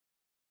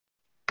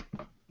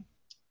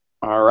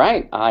All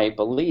right, I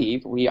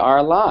believe we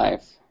are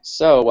live.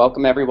 So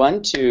welcome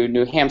everyone to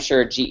New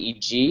Hampshire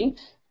GEG,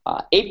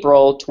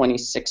 April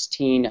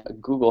 2016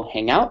 Google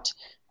Hangout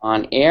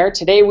on air.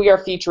 Today we are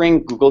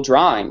featuring Google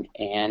Drawing,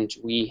 and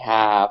we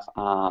have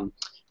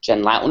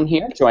Jen Loudon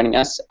here joining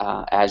us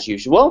as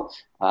usual,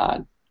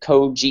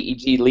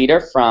 co-GEG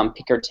leader from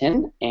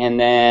Pinkerton, and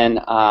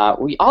then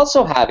we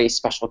also have a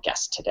special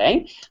guest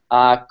today,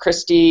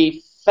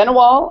 Christy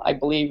Fenawal, I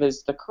believe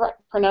is the correct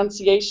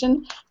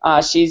pronunciation.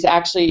 She's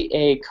actually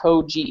a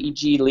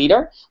co-GEG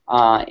leader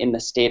in the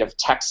state of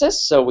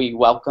Texas, so we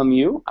welcome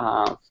you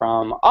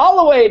from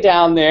all the way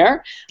down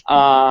there.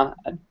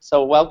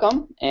 So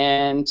welcome,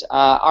 and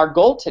our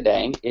goal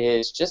today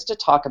is just to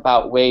talk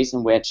about ways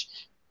in which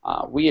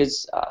we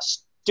as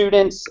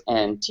students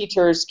and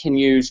teachers can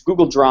use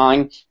Google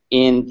Drawing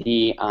in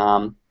the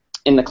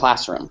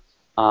classroom.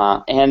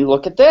 And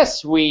look at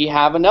this, we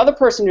have another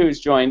person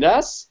who's joined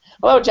us.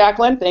 Hello,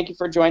 Jacqueline. Thank you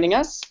for joining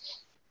us.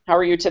 How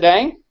are you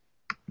today?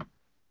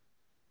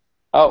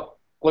 Oh,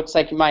 looks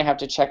like you might have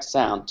to check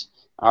sound.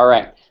 All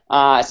right.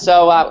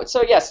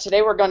 So yes,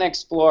 today we're going to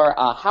explore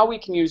how we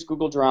can use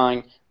Google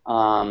Drawing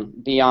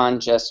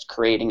beyond just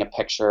creating a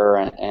picture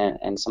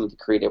and some of the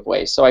creative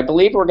ways. So I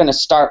believe we're going to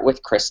start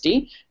with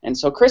Christy. And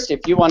so, Christy,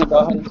 if you want to go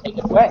ahead and take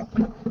it away.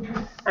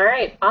 All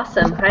right.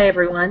 Awesome. Hi,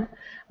 everyone.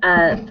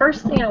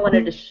 First thing I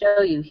wanted to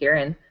show you here,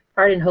 and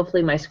pardon,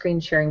 hopefully my screen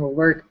sharing will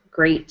work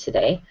great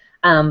today.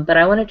 But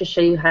I wanted to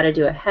show you how to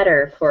do a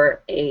header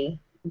for a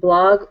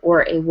blog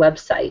or a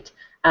website.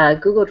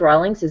 Google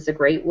Drawings is a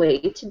great way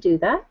to do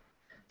that.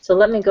 So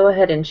let me go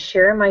ahead and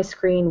share my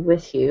screen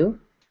with you.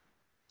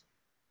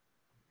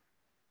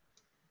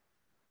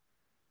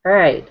 All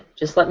right,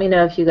 just let me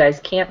know if you guys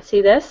can't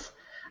see this.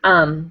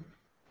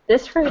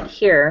 This right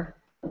here,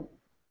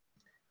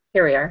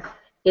 here we are,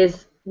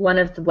 is one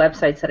of the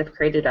websites that I've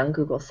created on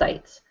Google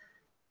Sites.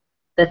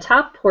 The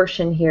top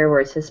portion here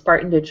where it says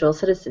Spartan Digital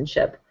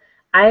Citizenship,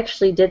 I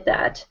actually did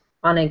that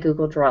on a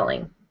Google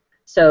Drawing.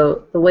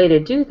 So the way to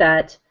do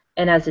that,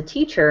 and as a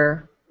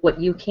teacher,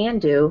 what you can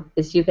do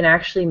is you can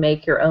actually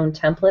make your own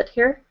template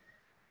here,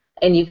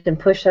 and you can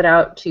push that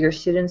out to your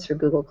students through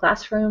Google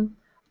Classroom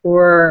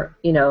or,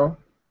 you know,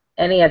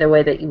 any other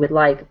way that you would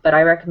like. But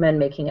I recommend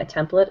making a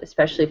template,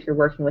 especially if you're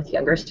working with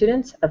younger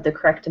students, of the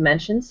correct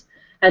dimensions,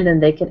 and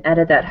then they can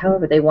edit that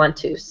however they want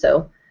to.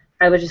 So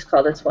I would just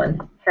call this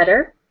one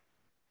header,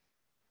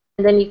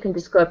 and then you can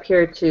just go up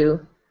here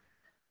to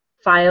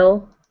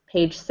File,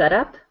 Page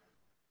Setup,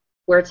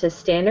 where it says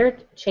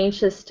Standard,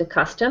 change this to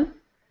Custom,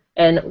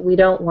 and we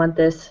don't want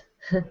this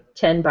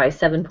 10 by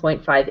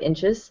 7.5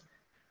 inches.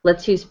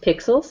 Let's use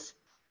pixels,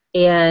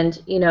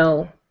 and you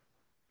know,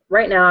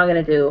 right now I'm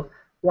going to do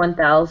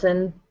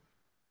 1000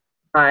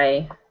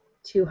 by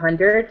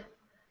 200.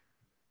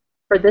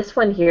 For this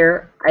one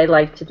here, I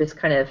like to just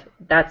kind of,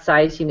 that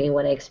size you may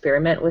want to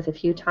experiment with a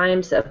few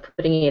times of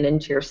putting it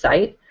into your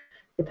site,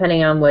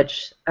 depending on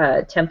which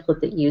template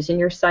that you use in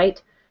your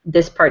site.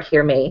 This part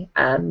here may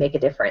make a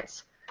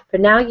difference.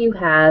 But now you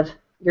have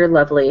your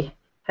lovely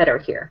header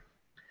here.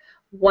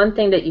 One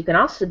thing that you can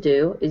also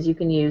do is you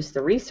can use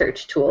the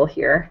research tool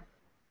here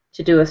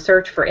to do a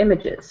search for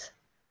images.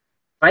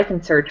 I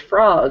can search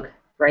frog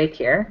right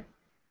here,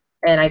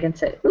 and I can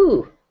say,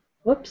 ooh,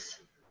 whoops,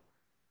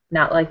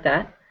 not like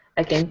that.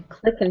 I can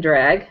click and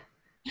drag,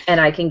 and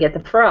I can get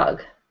the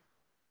frog.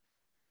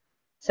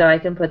 So I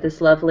can put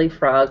this lovely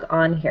frog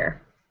on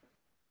here.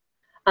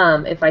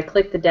 If I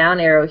click the down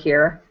arrow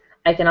here,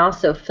 I can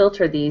also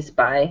filter these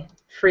by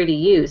free to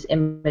use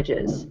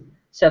images.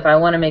 So if I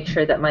want to make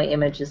sure that my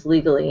image is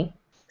legally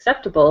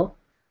acceptable,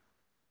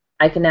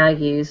 I can now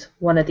use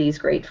one of these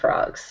great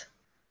frogs.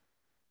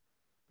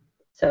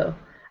 So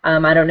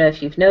I don't know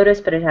if you've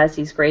noticed, but it has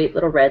these great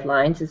little red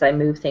lines as I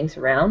move things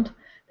around.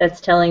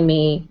 That's telling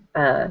me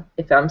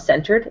if I'm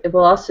centered. It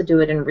will also do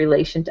it in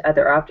relation to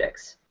other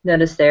objects.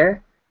 Notice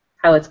there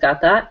how it's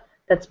got that?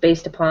 That's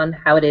based upon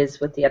how it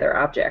is with the other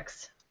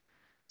objects.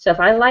 So if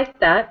I like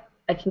that,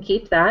 I can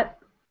keep that.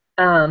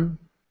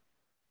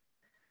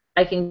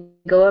 I can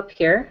go up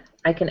here.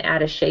 I can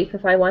add a shape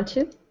if I want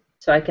to.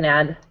 So I can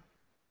add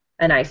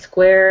a nice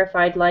square if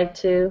I'd like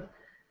to.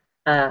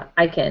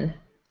 I can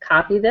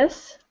copy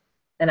this,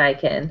 and I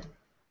can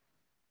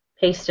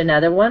paste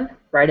another one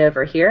right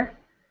over here.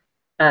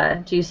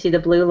 Do you see the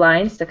blue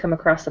lines that come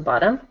across the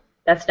bottom?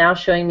 That's now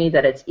showing me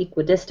that it's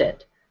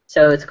equidistant.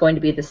 So it's going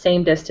to be the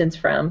same distance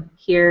from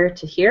here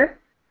to here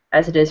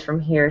as it is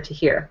from here to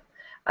here.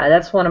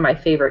 That's one of my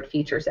favorite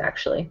features,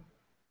 actually.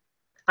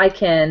 I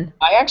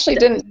actually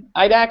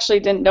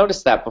didn't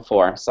notice that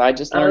before, so I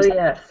just learned. Oh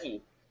yes,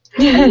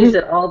 I use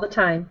it all the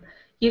time.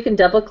 You can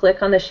double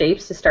click on the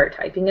shapes to start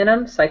typing in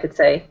them. So I could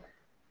say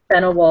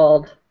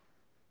Fenawald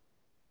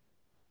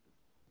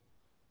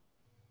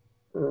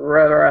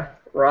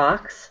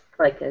rocks,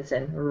 like as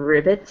in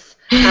rivets.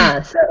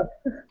 So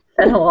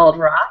Fenawald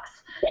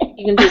rocks.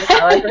 You can do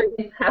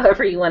it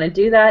however you want to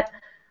do that.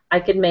 I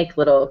could make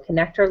little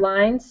connector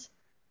lines.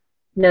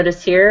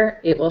 Notice here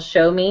it will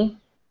show me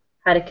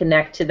how to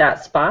connect to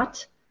that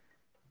spot.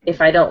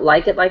 If I don't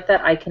like it like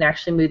that, I can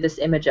actually move this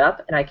image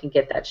up and I can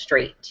get that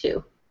straight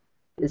too,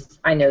 because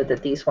I know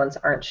that these ones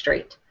aren't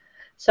straight.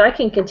 So I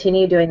can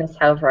continue doing this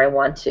however I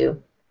want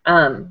to.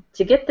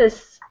 To get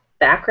this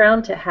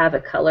background to have a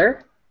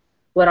color,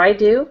 what I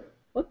do,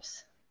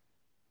 whoops,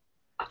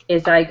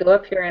 is I go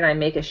up here and I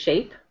make a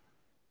shape.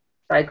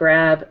 So I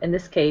grab, in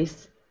this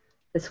case,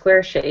 the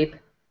square shape,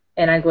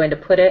 and I'm going to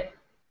put it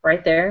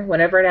right there.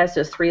 Whenever it has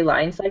those 3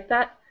 lines like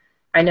that,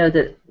 I know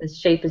that the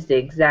shape is the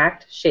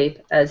exact shape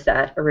as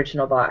that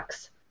original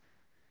box.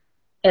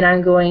 And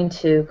I'm going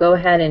to go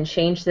ahead and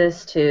change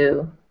this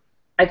to,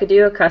 I could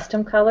do a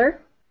custom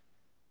color.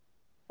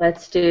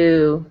 Let's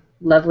do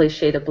lovely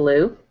shade of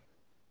blue.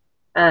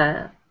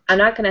 I'm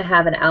not going to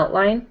have an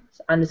outline,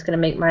 so I'm just going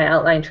to make my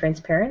outline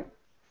transparent.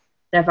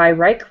 And if I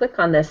right-click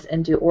on this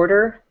and do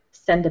Order,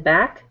 Send to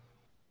Back,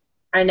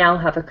 I now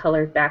have a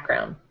colored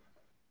background.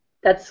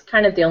 That's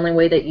kind of the only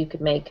way that you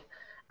could make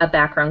a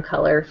background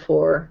color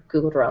for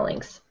Google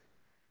Drawings.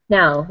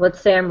 Now,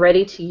 let's say I'm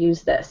ready to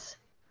use this.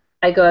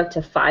 I go up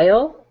to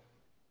File,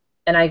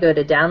 and I go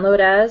to Download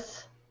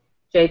as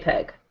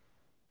JPEG.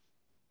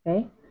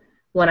 Okay.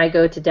 When I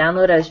go to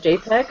Download as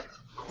JPEG,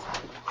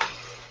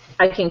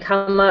 I can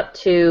come up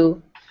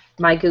to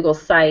my Google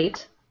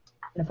site.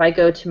 If I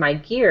go to my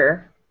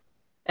gear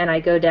and I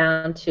go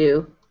down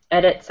to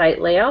Edit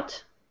Site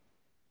Layout,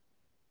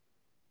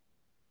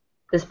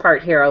 this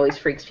part here always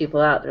freaks people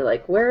out. They're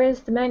like, where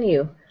is the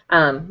menu?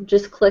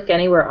 Just click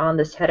anywhere on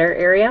this header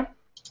area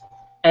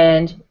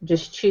and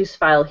just choose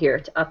File here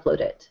to upload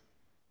it.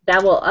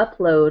 That will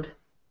upload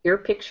your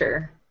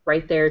picture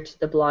right there to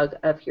the blog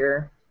of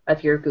your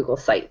Google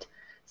site.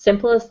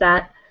 Simple as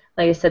that.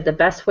 Like I said, the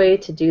best way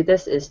to do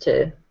this is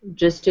to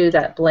just do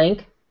that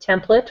blank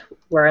template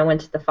where I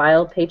went to the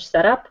File, Page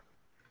Setup,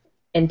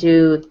 and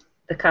do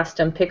the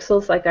custom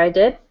pixels like I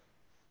did,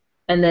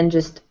 and then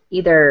just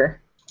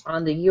either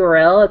on the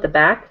URL at the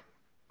back,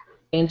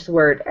 change the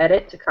word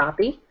edit to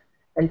copy,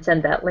 and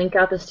send that link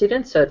out to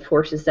students so it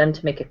forces them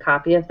to make a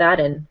copy of that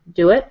and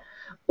do it,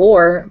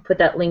 or put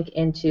that link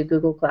into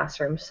Google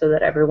Classroom so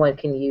that everyone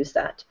can use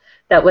that.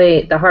 That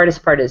way, the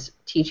hardest part is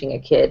teaching a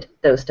kid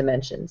those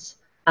dimensions.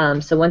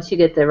 So once you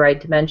get the right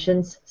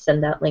dimensions,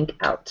 send that link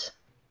out.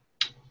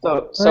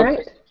 So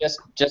right.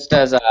 just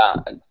as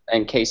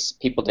in case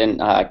people didn't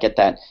get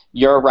that,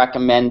 you're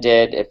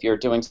recommended if you're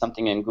doing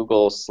something in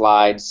Google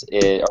Slides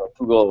or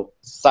Google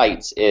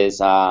Sites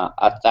is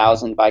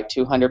 1,000 by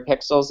 200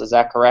 pixels. Is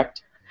that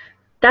correct?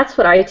 That's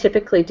what I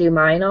typically do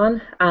mine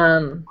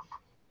on.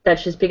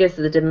 That's just because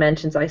of the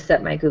dimensions I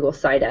set my Google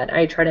site at.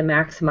 I try to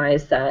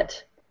maximize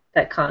that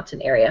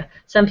content area.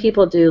 Some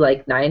people do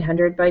like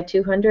 900 by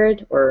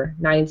 200 or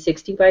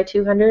 960 by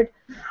 200.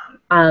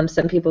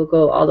 Some people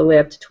go all the way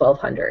up to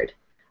 1200.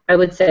 I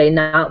would say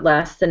not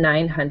less than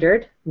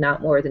 900,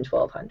 not more than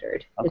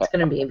 1200. Okay. It's going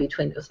to be in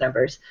between those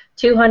numbers.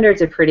 200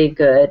 is a pretty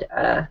good,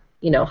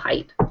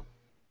 height.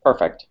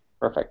 Perfect.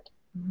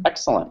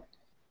 Excellent.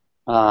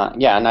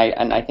 Yeah,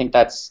 and I think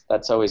that's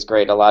always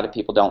great. A lot of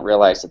people don't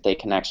realize that they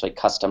can actually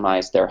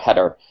customize their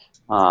header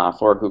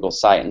for a Google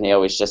site, and they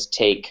always just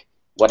take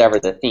whatever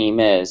the theme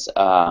is,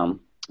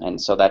 and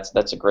so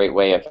that's a great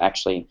way of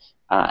actually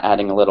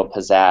adding a little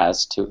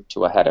pizzazz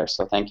to a header.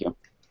 So thank you.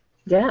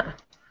 Yeah.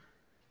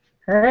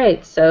 All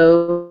right.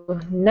 So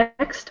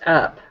next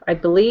up, I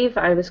believe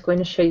I was going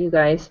to show you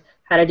guys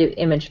how to do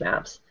image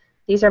maps.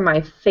 These are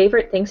my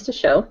favorite things to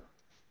show.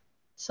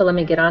 So let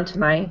me get onto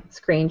my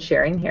screen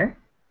sharing here.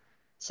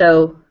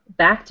 So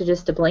back to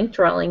just a blank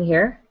drawing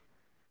here.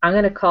 I'm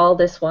going to call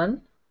this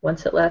one,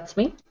 once it lets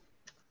me,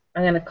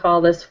 I'm going to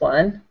call this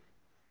one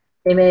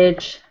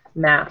Image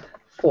Map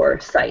for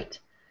Site.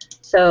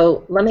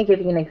 So let me give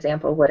you an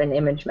example of what an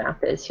image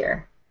map is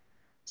here.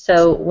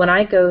 So when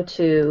I go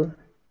to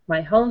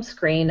my home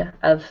screen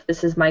of,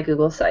 this is my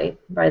Google site,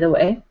 by the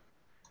way,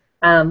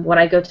 when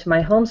I go to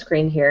my home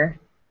screen here,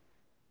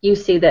 you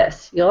see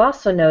this. You'll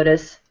also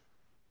notice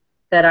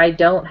that I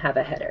don't have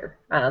a header.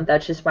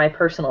 That's just my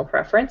personal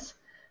preference.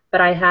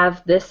 But I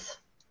have this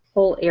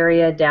whole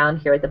area down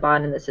here at the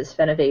bottom that says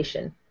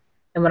Fenovation.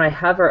 And when I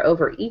hover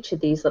over each of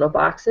these little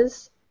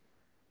boxes,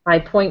 my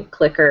point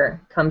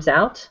clicker comes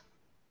out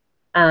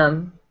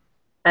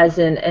as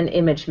in an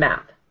image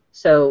map.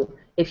 So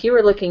if you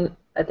were looking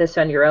at this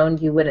on your own,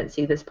 you wouldn't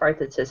see this part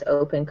that says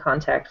Open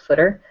Contact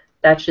Footer.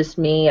 That's just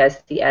me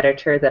as the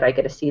editor that I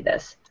get to see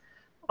this.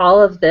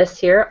 All of this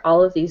here,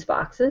 all of these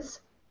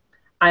boxes,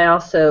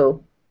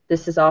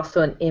 this is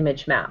also an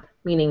image map,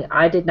 meaning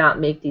I did not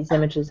make these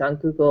images on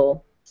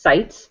Google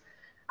Sites.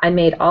 I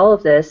made all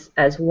of this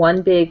as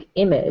one big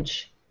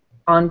image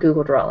on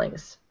Google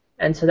Drawings.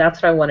 And so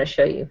that's what I want to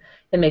show you.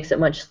 It makes it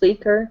much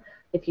sleeker.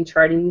 If you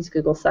try to use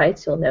Google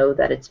Sites, you'll know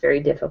that it's very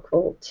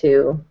difficult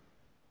to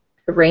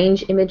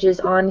arrange images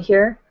on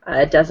here.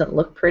 It doesn't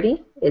look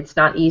pretty. It's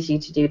not easy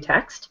to do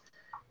text.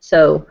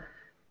 So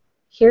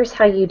here's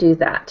how you do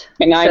that.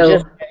 Can I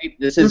just say,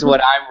 this is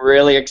what I'm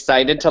really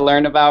excited to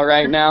learn about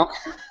right now.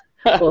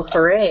 Well,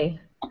 hooray.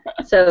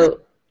 So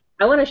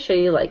I want to show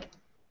you, like,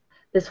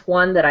 this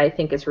one that I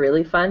think is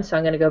really fun, so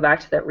I'm going to go back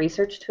to that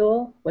research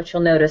tool, which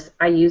you'll notice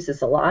I use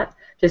this a lot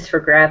just for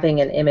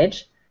grabbing an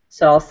image.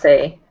 So I'll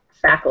say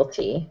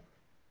faculty.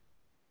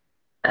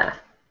 If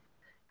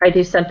I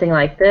do something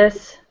like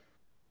this,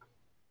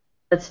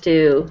 let's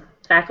do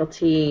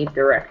faculty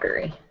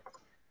directory.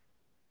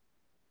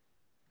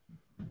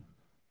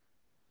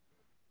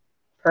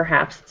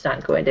 Perhaps it's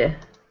not going to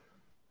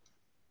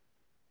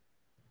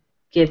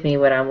give me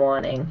what I'm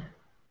wanting.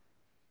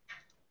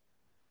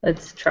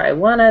 Let's try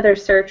one other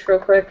search real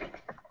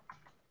quick.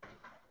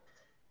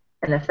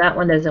 And if that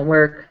one doesn't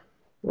work,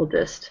 we'll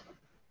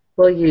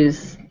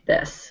use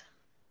this.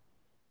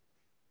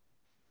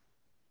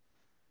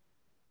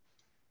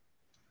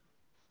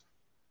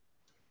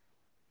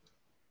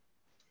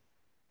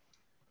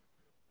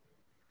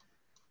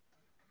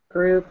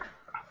 Group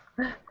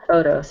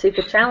photo. See,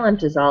 the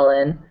challenge is all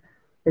in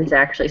is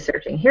actually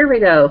searching. Here we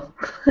go.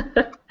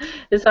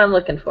 This is what I'm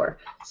looking for.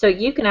 So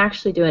you can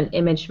actually do an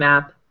image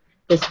map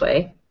this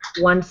way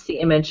once the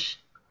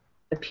image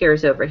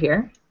appears over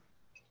here.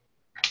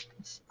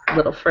 It's a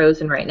little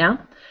frozen right now.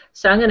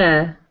 So I'm going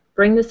to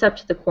bring this up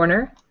to the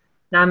corner.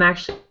 Now I'm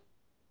actually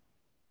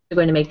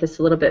going to make this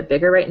a little bit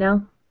bigger right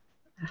now.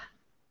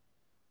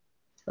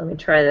 Let me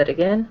try that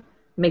again.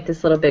 Make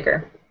this a little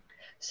bigger.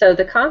 So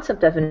the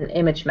concept of an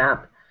image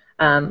map,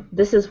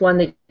 this is one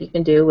that you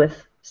can do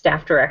with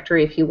staff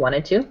directory if you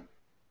wanted to.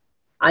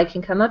 I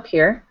can come up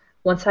here.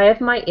 Once I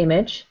have my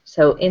image,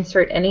 so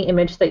insert any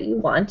image that you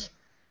want,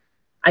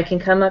 I can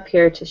come up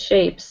here to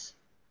shapes,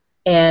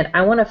 and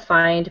I want to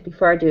find,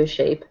 before I do a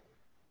shape,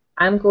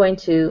 I'm going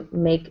to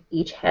make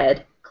each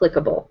head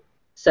clickable.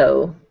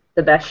 So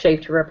the best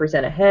shape to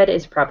represent a head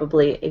is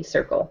probably a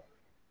circle,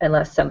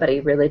 unless somebody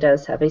really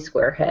does have a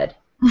square head.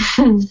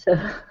 So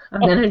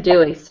I'm going to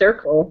do a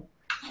circle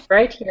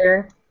right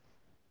here,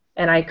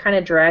 and I kind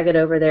of drag it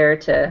over there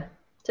to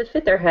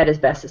fit their head as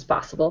best as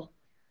possible.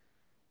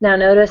 Now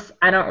notice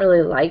I don't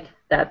really like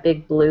that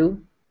big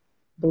blue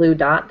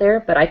dot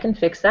there, but I can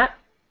fix that.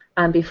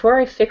 Before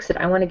I fix it,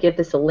 I want to give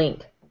this a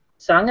link.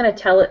 So I'm going to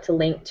tell it to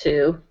link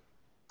to,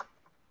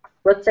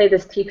 let's say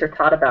this teacher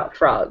taught about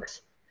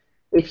frogs.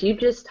 If you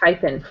just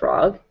type in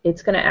frog,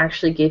 it's going to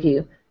actually give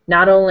you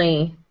not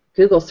only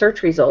Google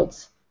search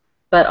results,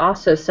 but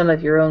also some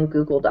of your own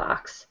Google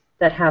Docs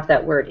that have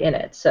that word in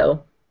it.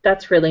 So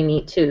that's really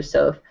neat too.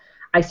 So if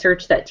I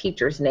search that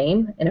teacher's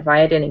name, and if I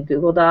had any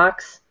Google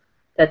Docs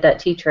that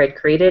teacher had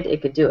created,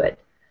 it could do it.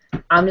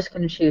 I'm just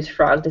going to choose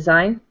frog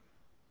design.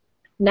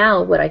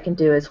 Now what I can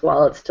do is,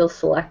 while it's still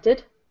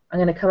selected, I'm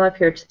going to come up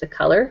here to the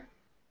color.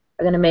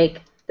 I'm going to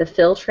make the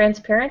fill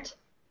transparent,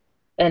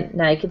 and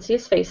now you can see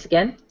his face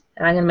again,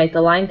 and I'm going to make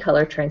the line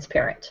color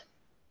transparent.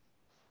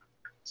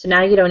 So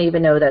now you don't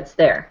even know that's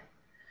there.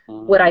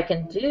 What I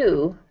can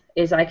do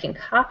is I can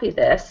copy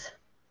this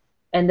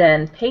and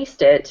then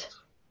paste it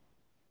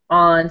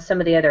on some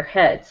of the other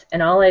heads,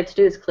 and all I have to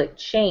do is click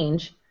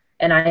change,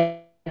 and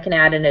I can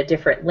add in a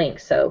different link.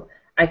 So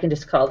I can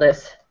just call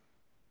this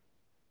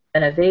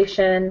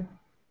innovation,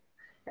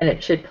 and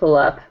it should pull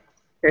up.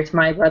 Here's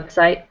my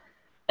website,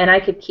 and I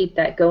could keep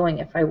that going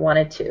if I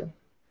wanted to.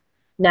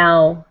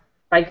 Now,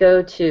 if I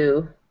go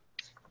to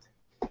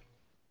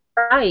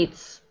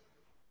sites,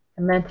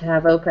 I meant to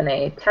have open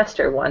a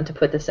tester one to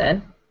put this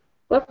in.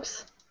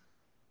 Whoops.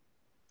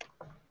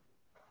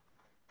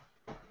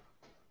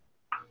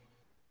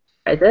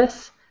 Try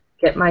this,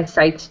 get my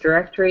sites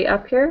directory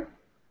up here.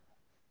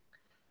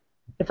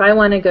 If I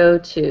want to go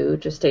to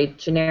just a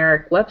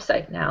generic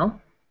website now,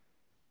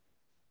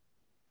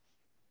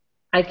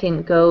 I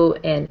can go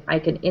and I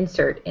can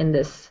insert in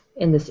this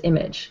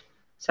image.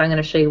 So I'm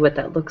going to show you what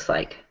that looks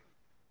like.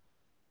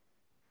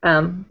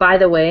 By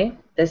the way,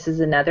 this is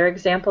another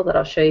example that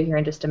I'll show you here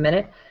in just a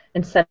minute.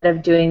 Instead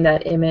of doing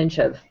that image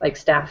of like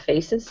staff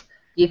faces,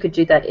 you could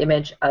do that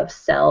image of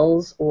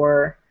cells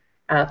or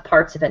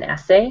parts of an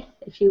essay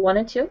if you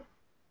wanted to.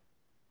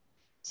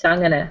 So I'm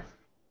going to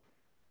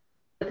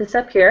put this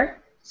up here.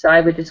 So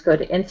I would just go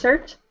to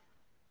Insert.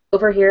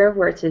 Over here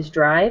where it says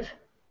Drive,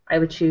 I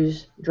would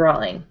choose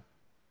Drawing.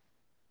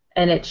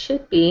 And it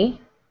should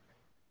be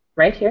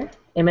right here,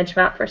 Image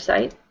Map for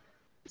Site.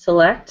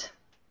 Select.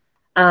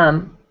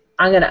 I'm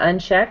going to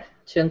uncheck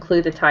to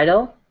include the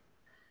title.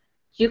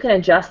 You can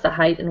adjust the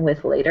height and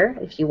width later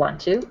if you want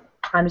to.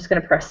 I'm just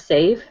going to press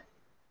Save.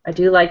 I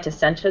do like to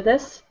center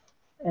this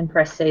and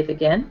press Save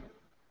again.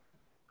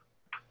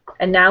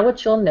 And now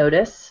what you'll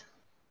notice,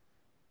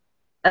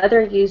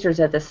 other users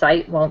of the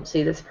site won't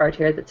see this part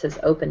here that says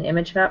Open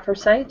Image Map for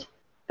Site,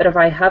 but if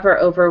I hover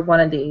over one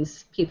of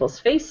these people's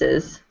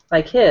faces,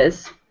 like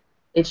his,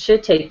 it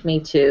should take me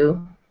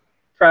to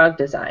Frog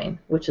Design,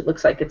 which it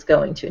looks like it's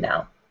going to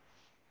now.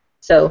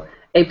 So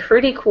a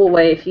pretty cool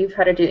way, if you've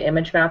had to do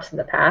image maps in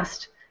the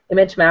past,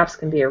 image maps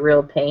can be a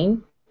real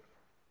pain.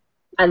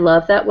 I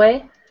love that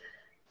way.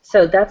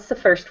 So that's the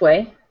first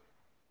way.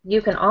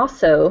 You can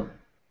also,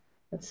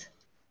 let's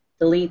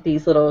delete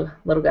these little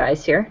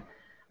guys here.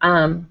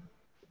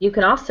 You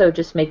can also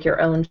just make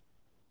your own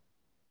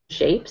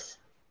shapes,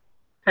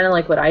 kind of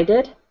like what I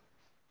did.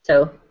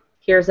 So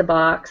here's a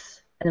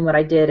box, And then what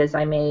I did is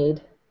I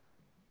made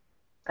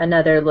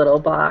another little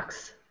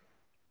box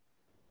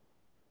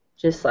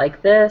just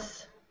like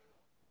this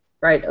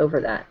right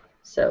over that.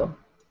 So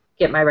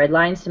get my red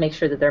lines to make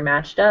sure that they're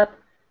matched up.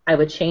 I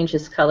would change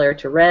this color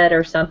to red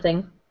or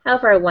something,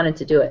 however I wanted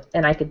to do it.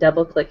 And I could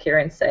double click here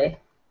and say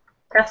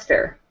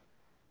tester.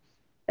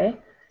 Okay.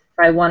 If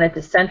I wanted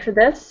to center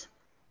this,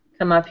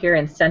 come up here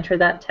and center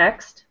that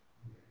text.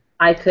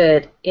 I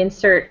could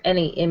insert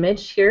any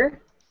image here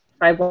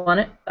if I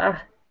want it. I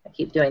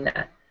keep doing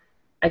that.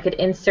 I could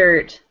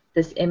insert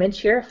this image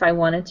here if I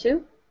wanted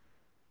to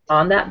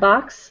on that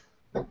box.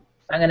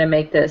 I'm going to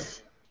make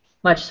this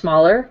much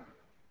smaller.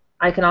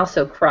 I can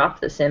also crop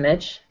this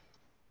image.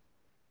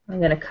 I'm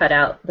going to cut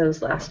out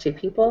those last two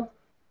people.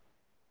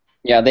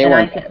 Yeah, they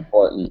weren't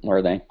important,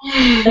 were they?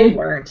 They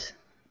weren't.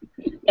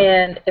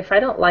 And if I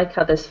don't like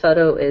how this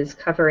photo is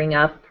covering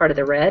up part of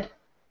the red,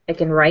 I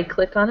can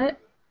right-click on it,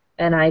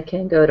 and I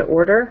can go to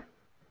Order,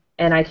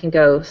 and I can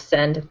go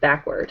Send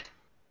Backward.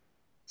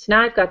 So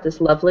now I've got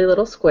this lovely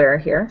little square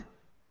here.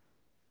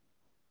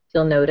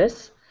 You'll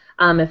notice.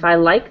 If I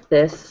like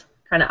this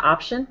kind of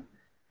option,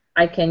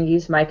 I can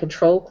use my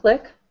Control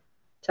click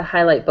to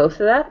highlight both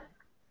of that,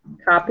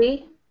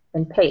 copy,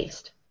 and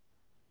paste.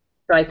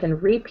 So I can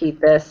repeat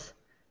this,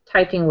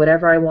 typing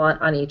whatever I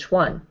want on each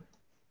one.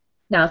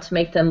 Now to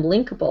make them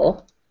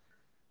linkable,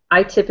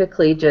 I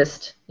typically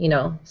just,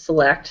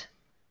 select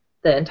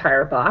the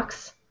entire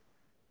box,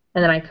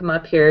 and then I come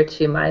up here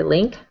to my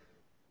link,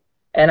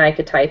 and I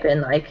could type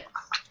in, like,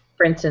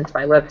 for instance,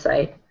 my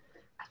website,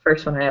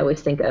 first one I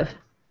always think of.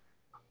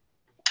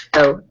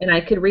 So, and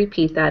I could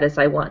repeat that as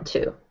I want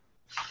to.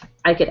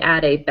 I could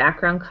add a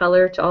background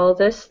color to all of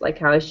this, like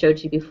how I showed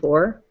you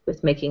before,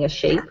 with making a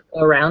shape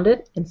around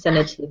it and send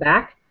it to the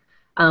back.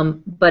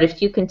 But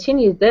if you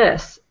continue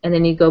this, and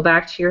then you go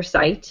back to your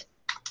site,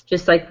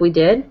 just like we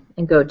did,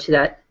 and go to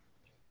that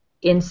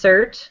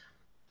Insert,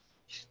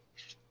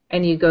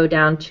 and you go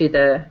down to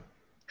the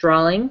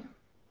Drawing,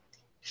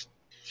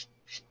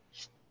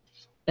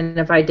 and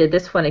if I did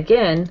this one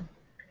again,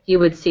 you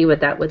would see what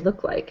that would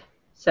look like.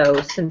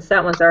 So since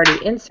that one's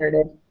already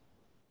inserted,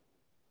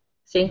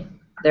 see,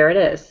 there it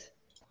is.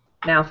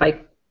 Now if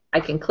I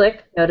can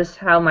click, notice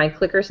how my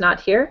clicker's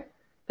not here,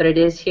 but it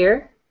is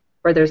here,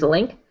 where there's a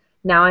link.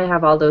 Now I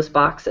have all those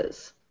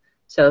boxes.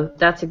 So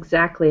that's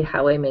exactly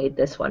how I made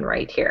this one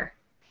right here.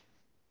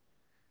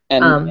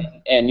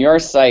 And your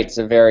site's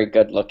a very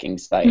good-looking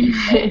site.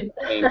 I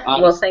mean,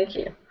 honestly, well, thank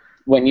you.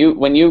 When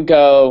you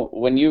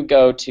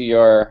go to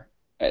your,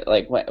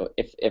 like,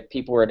 if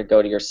people were to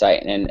go to your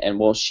site, and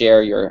we'll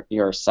share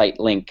your site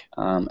link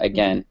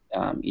again,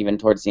 even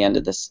towards the end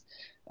of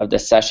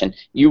this session,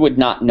 you would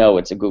not know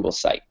it's a Google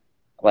site.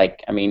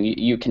 Like, I mean,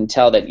 you can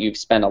tell that you've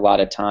spent a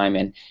lot of time,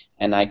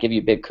 and I give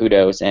you big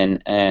kudos,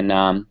 and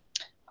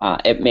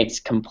it makes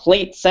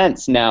complete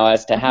sense now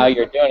as to how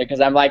you're doing it, because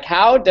I'm like,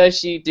 how does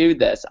she do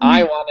this?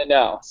 I want to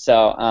know.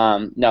 So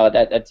no,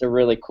 that's a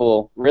really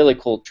cool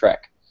trick.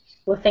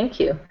 Well, thank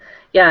you.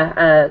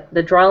 Yeah,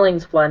 the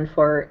drawings one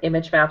for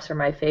image maps are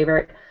my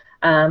favorite.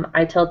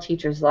 I tell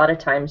teachers a lot of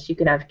times you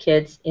can have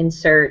kids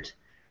insert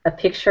a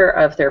picture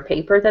of their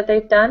paper that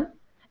they've done,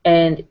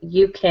 and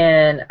you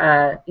can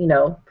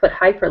put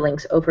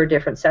hyperlinks over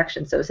different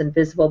sections, those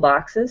invisible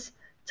boxes,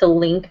 to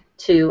link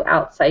to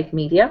outside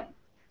media.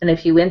 And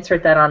if you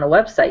insert that on a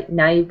website,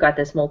 now you've got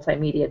this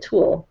multimedia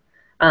tool.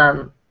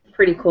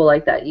 Pretty cool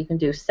like that. You can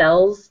do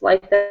cells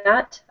like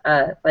that,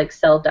 like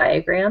cell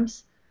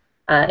diagrams,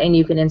 and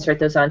you can insert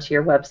those onto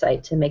your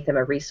website to make them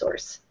a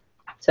resource.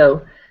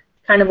 So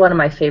kind of one of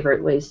my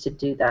favorite ways to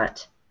do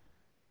that.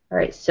 All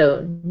right,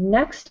 so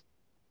next.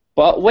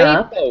 But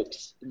wait,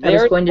 folks,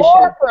 there's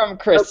more from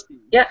Christy.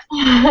 Yeah.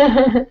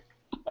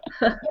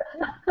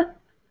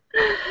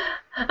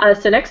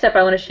 So next up,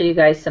 I want to show you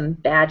guys some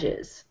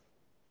badges.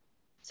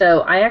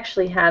 So I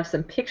actually have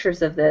some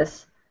pictures of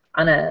this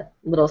on a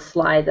little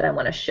slide that I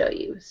want to show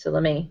you. So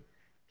let me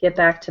get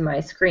back to my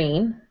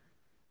screen,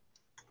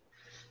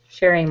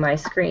 sharing my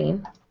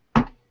screen.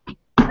 All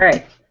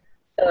right.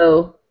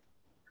 So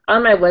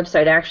on my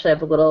website, I actually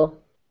have a little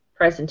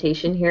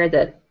presentation here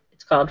that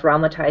it's called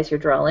Dramatize Your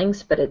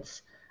Drawings, but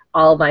it's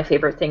all of my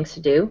favorite things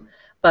to do.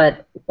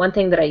 But one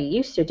thing that I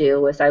used to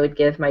do was I would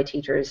give my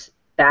teachers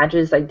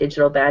badges, like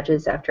digital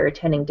badges, after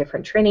attending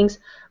different trainings,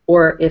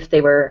 or if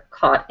they were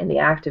caught in the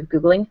act of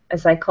Googling,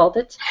 as I called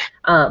it,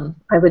 I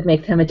would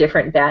make them a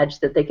different badge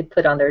that they could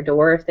put on their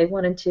door if they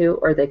wanted to,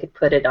 or they could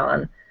put it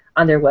on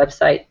their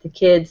website. The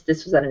kids,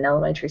 this was at an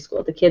elementary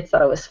school, the kids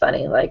thought it was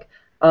funny, like,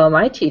 oh,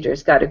 my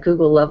teacher's got a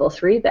Google Level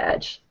 3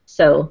 badge.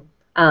 So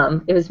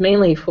it was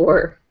mainly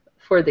for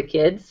the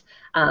kids,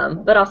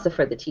 but also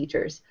for the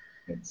teachers.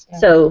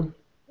 So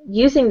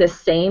using the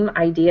same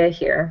idea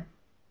here,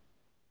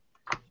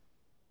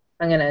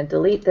 I'm going to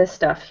delete this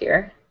stuff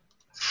here.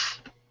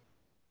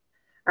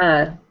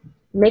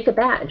 Make a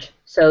badge.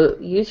 So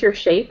use your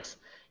shapes.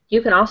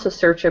 You can also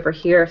search over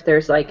here if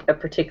there's like a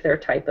particular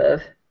type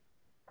of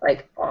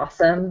like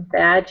awesome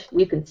badge.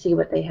 You can see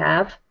what they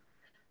have.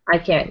 I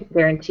can't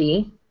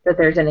guarantee that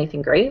there's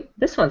anything great.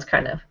 This one's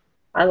kind of,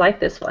 I like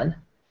this one.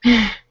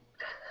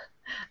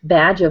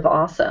 Badge of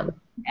awesome.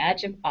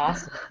 Badge of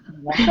awesome.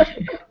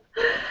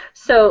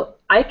 So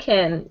I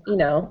can,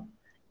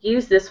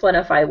 use this one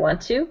if I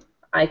want to.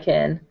 I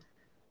can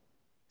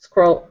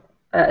scale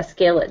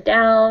it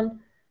down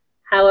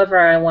however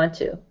I want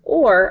to.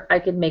 Or I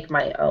could make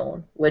my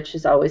own, which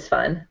is always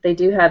fun. They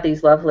do have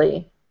these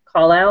lovely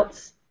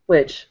call-outs,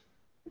 which,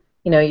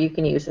 you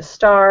can use a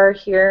star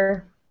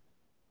here.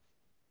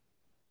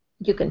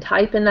 You can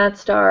type in that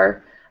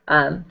star.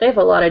 They have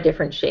a lot of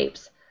different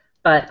shapes.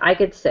 But I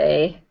could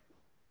say,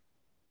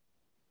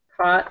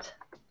 caught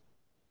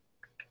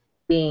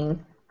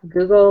being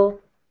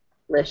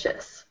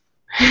Google-licious.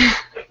 I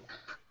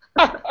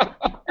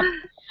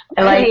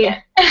like it.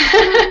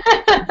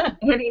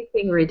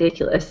 Anything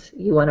ridiculous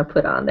you want to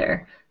put on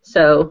there.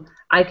 So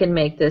I can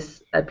make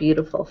this a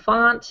beautiful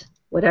font,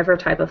 whatever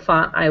type of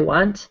font I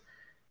want.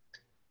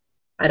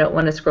 I don't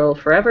want to scroll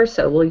forever,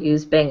 so we'll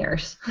use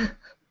bangers.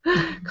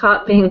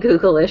 Caught being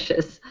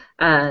Google-licious.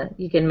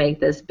 You can make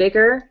this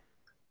bigger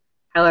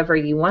however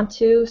you want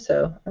to.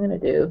 So I'm going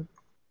to do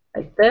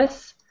like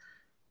this.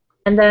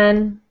 And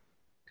then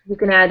you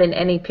can add in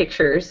any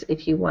pictures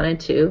if you wanted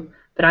to,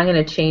 but I'm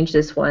going to change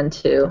this one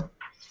to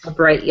a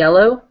bright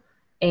yellow,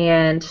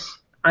 and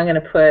I'm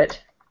going to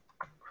put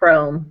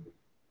Chrome,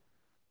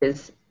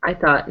 because I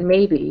thought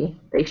maybe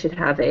they should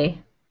have a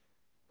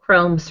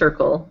Chrome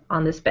circle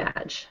on this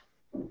badge.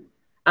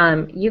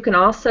 You can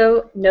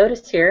also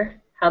notice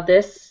here how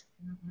this,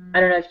 I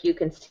don't know if you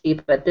can see,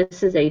 but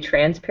this is a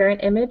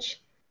transparent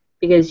image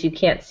because you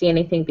can't see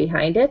anything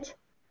behind it,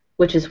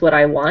 which is what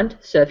I want.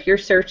 So if you're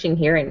searching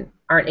here and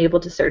aren't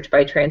able to search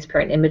by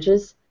transparent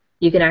images,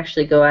 you can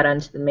actually go out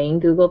onto the main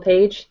Google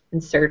page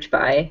and search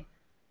by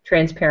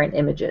transparent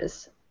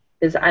images,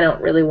 because I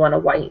don't really want a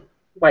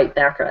white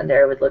background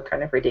there. It would look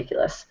kind of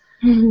ridiculous.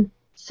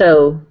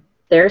 So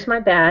there's my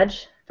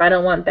badge. If I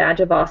don't want badge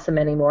of awesome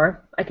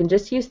anymore, I can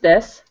just use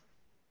this.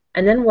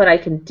 And then what I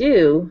can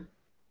do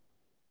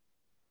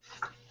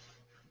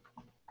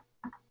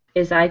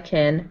is I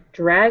can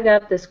drag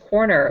up this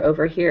corner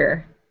over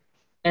here,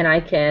 and I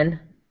can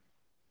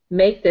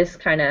make this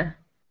kind of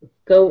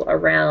go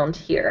around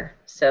here.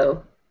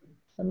 So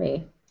let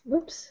me,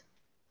 whoops,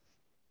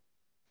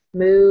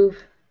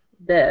 move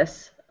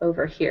this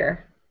over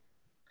here.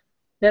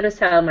 Notice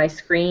how my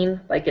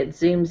screen, like, it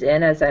zooms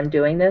in as I'm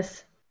doing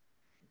this.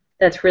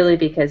 That's really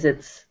because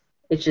it's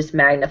just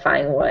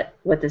magnifying what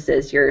this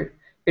is. You're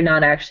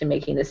not actually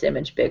making this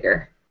image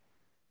bigger.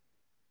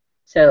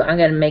 So I'm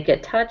going to make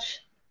it touch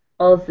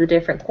all of the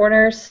different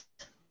corners.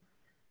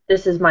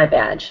 This is my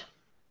badge.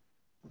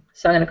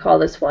 So I'm going to call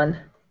this one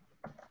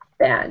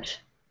badge.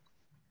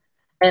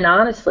 And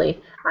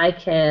honestly, I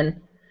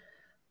can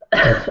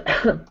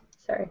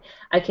sorry,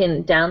 I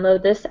can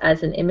download this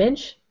as an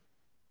image,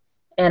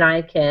 and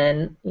I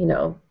can,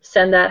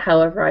 send that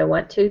however I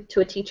want to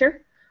a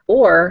teacher,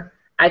 or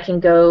I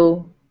can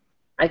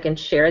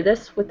share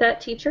this with that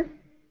teacher,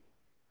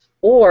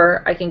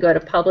 or I can go to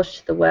publish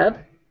to the web.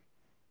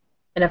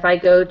 And if I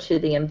go to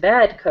the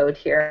embed code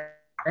here,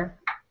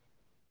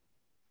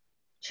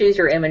 choose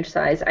your image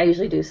size. I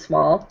usually do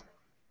small.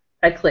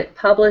 I click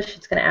publish.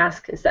 It's going to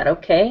ask, is that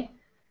okay?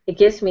 It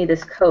gives me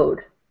this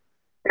code.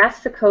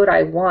 That's the code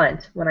I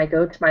want when I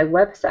go to my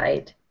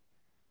website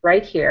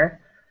right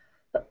here.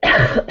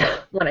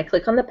 When I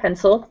click on the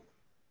pencil,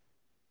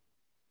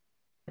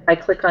 I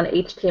click on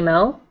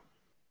HTML.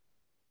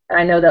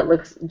 I know that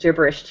looks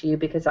gibberish to you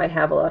because I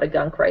have a lot of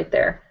gunk right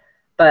there,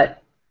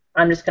 but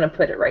I'm just going to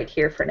put it right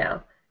here for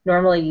now.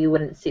 Normally you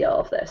wouldn't see all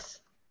of this.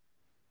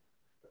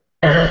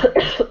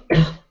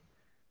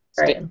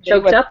 Sorry, I'm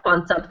choked up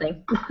on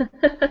something.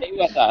 Stay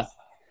with us.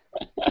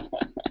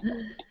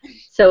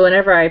 So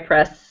whenever I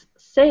press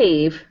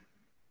save,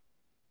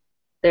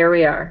 there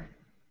we are.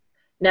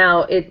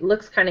 Now it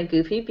looks kind of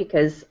goofy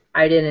because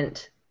I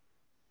didn't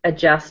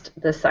adjust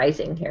the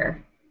sizing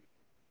here.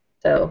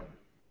 So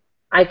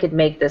I could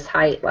make this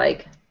height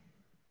like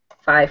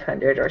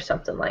 500 or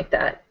something like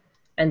that,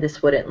 and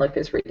this wouldn't look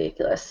as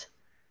ridiculous.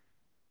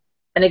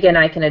 And again,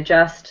 I can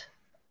adjust.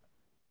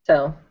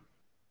 So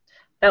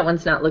that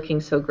one's not looking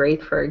so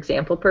great for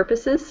example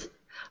purposes,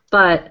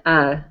 but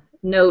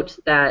note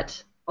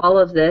that all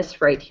of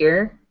this right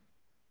here,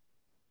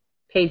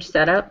 page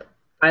setup,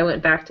 I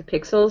went back to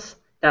pixels.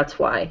 That's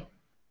why.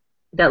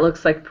 That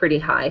looks like pretty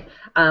high.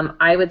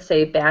 I would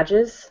say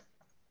badges,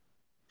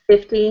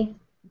 50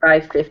 by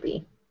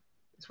 50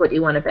 is what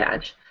you want to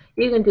badge.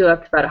 You can do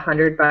up to about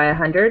 100 by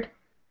 100,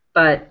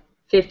 but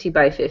 50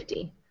 by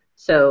 50.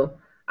 So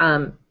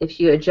if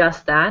you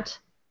adjust that,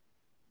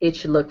 it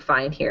should look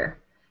fine here.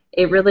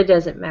 It really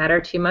doesn't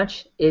matter too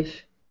much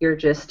if you're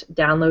just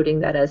downloading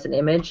that as an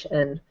image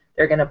and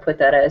they're going to put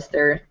that as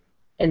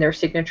in their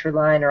signature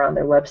line or on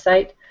their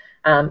website.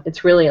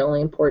 It's really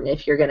only important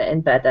if you're going to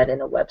embed that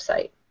in a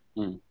website.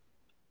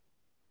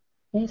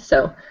 Okay,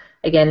 so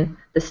again,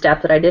 the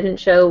step that I didn't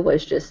show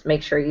was just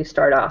make sure you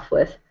start off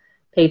with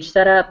page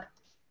setup,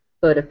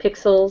 go to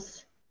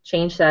pixels,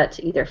 change that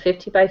to either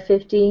 50 by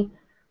 50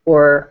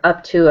 or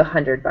up to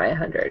 100 by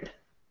 100.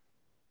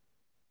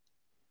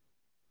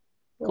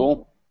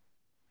 Cool.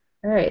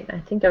 All right, I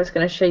think I was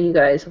going to show you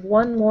guys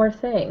one more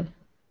thing.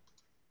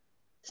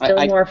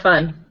 Still more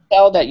fun. I can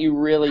tell that you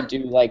really do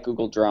like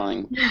Google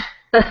Drawing.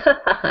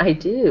 I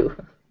do.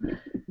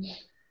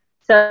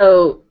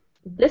 So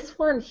this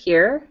one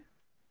here,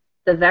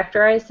 the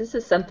vectorized, this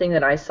is something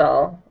that I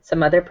saw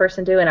some other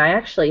person do, and I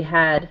actually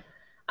had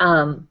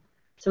some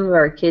of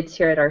our kids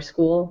here at our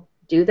school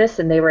do this,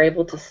 and they were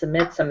able to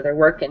submit some of their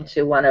work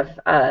into one of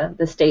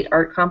the state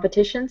art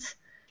competitions.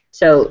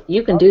 So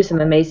you can do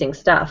some amazing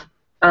stuff.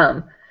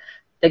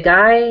 The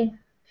guy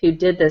who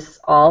did this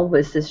all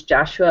was this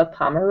Joshua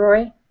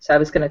Pomeroy. So I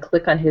was going to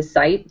click on his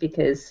site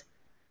because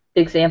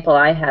the example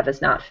I have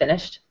is not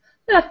finished.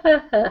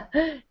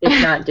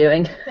 It's not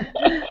doing.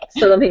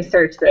 So let me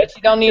search this. But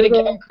you don't need to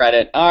give him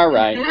credit. All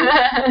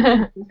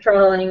right.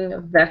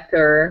 Drawing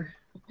vector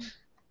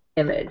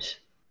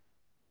image.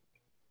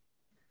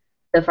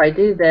 If I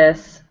do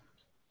this,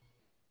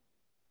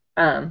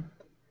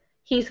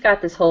 he's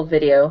got this whole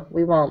video.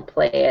 We won't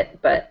play it,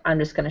 but I'm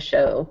just going to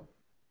show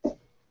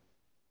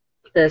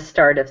the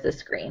start of the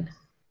screen.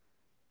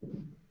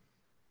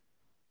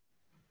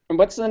 And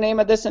what's the name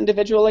of this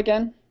individual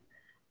again?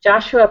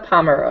 Joshua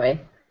Pomeroy.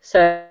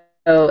 So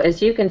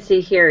as you can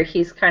see here,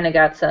 he's kind of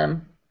got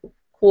some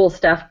cool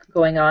stuff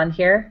going on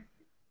here.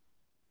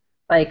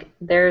 Like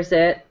there's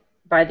it.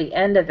 By the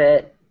end of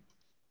it,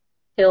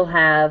 he'll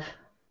have,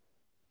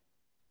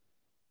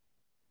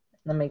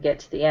 let me get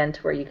to the end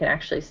where you can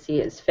actually see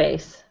his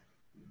face.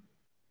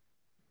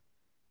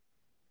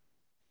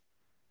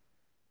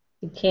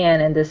 You can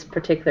in this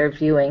particular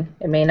viewing.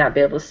 It may not be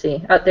able to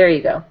see. Oh, there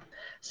you go.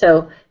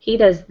 So he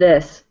does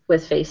this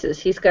with faces.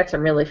 He's got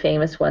some really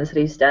famous ones that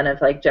he's done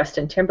of like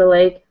Justin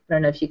Timberlake. I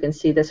don't know if you can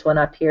see this one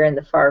up here in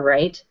the far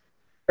right,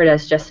 where it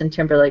has Justin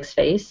Timberlake's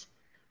face.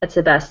 That's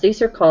the best.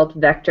 These are called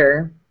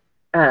vector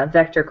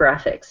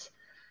graphics.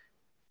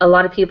 A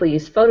lot of people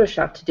use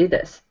Photoshop to do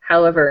this.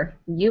 However,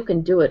 you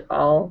can do it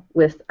all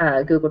with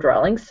Google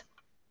Drawings.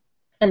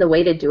 And the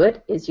way to do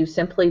it is you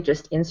simply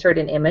just insert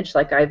an image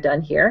like I've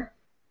done here.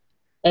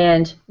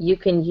 And you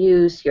can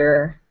use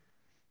your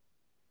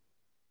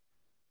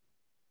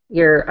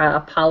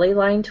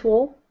polyline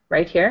tool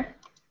right here.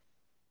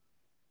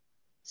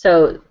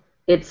 So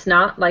it's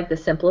not like the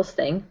simplest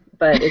thing,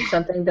 but it's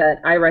something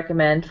that I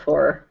recommend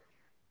for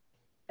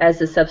as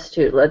a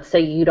substitute. Let's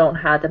say you don't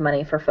have the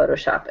money for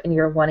Photoshop and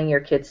you're wanting your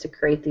kids to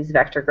create these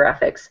vector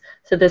graphics.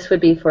 So this would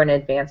be for an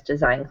advanced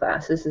design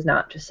class. This is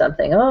not just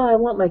something, oh, I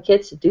want my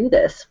kids to do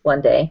this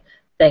one day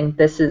thing.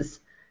 This is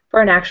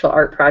for an actual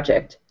art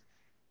project.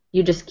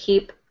 You just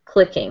keep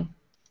clicking.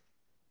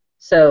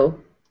 So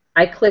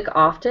I click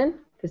often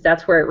because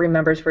that's where it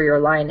remembers where your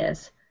line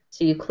is.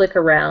 So you click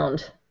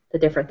around the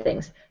different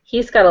things.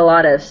 He's got a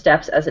lot of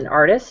steps as an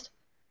artist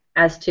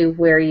as to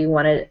where you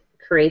want to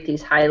create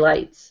these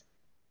highlights.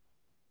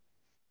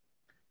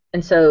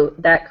 And so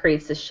that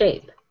creates the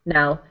shape.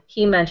 Now,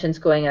 he mentions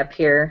going up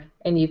here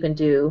and you can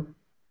do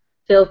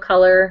fill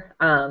color,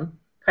 kind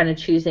of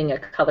choosing a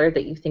color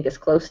that you think is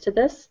close to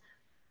this.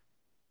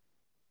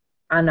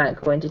 I'm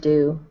not going to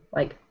do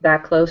like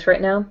that close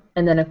right now.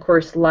 And then, of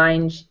course,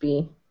 lines should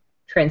be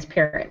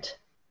transparent.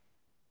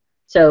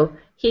 So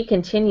he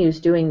continues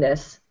doing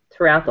this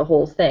throughout the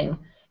whole thing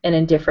and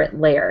in different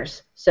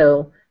layers.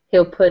 So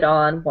he'll put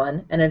on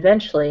one, and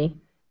eventually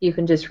you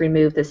can just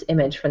remove this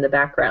image from the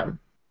background.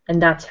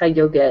 And that's how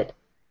you'll get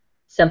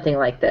something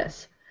like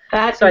this.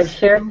 So I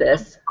shared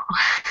this.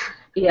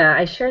 Yeah,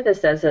 I share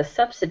this as a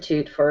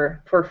substitute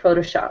for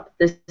Photoshop.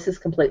 This is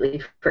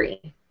completely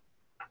free.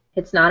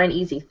 It's not an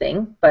easy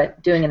thing,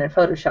 but doing it in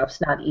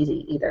Photoshop's not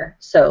easy either.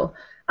 So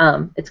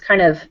it's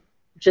kind of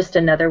just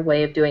another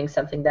way of doing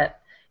something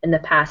that in the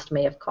past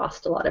may have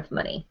cost a lot of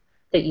money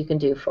that you can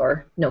do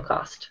for no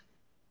cost.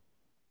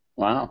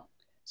 Wow.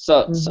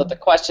 So the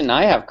question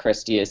I have,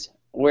 Christy, is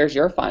where's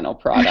your final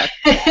product?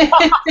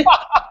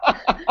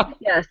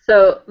 Yeah,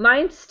 so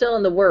mine's still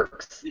in the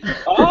works.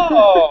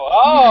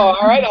 All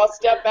right, I'll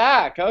step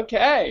back.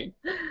 Okay.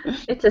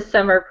 It's a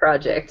summer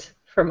project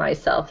for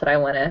myself that I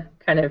want to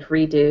kind of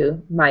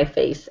redo my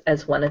face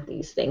as one of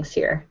these things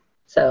here.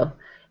 So,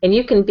 and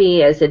you can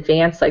be as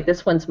advanced, like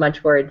this one's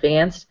much more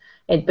advanced,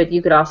 but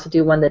you could also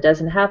do one that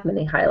doesn't have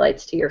many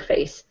highlights to your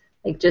face.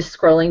 Like just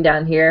scrolling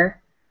down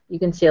here, you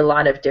can see a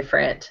lot of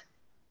different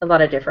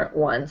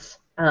ones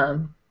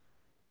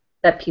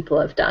that people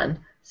have done.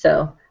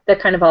 So that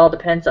kind of all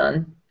depends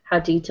on how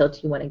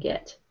detailed you want to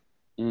get.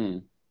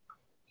 Mm.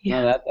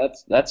 Yeah, no,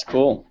 that's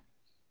cool.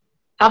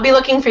 I'll be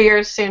looking for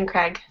yours soon,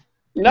 Craig.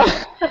 No.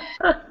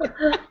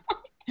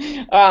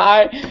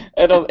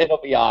 It'll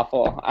be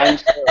awful. I'm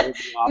sure it'll be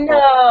awful.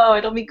 No,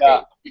 it'll be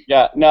great.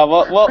 Yeah. No,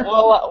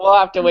 we'll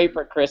have to wait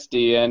for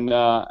Christy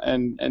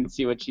and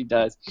see what she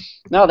does.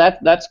 No,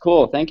 that's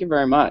cool. Thank you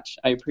very much.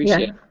 I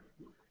appreciate it.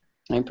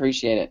 I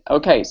appreciate it.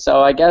 Okay,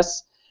 so I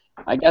guess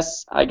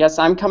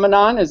I'm coming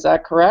on. Is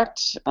that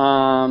correct?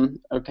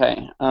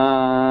 Okay.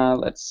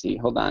 Let's see.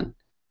 Hold on.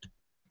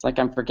 It's like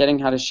I'm forgetting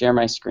how to share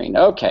my screen.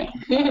 Okay.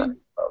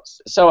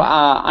 So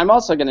I'm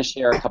also going to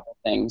share a couple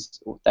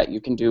things that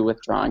you can do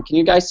with drawing. Can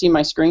you guys see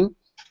my screen?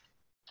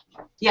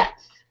 Yes.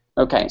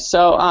 Okay,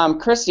 so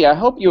Christy, I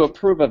hope you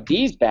approve of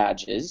these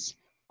badges.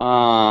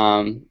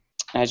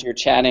 As you're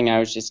chatting, I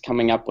was just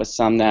coming up with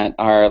some that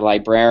our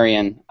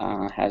librarian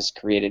has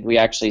created. We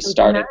actually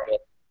started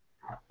with,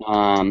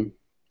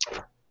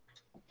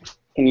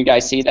 can you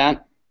guys see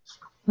that?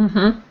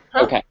 Mm-hmm.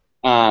 Okay,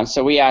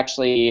 so we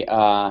actually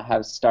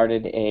have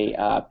started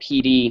a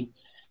PD,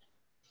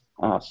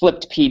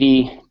 flipped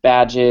PD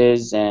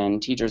badges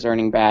and teachers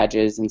earning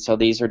badges, and so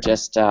these are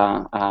just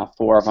 4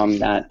 of them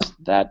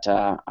that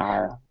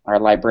our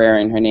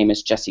librarian, her name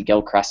is Jessie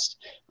Gilchrist,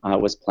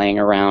 was playing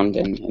around,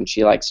 and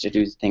she likes to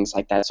do things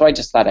like that. So I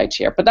just thought I'd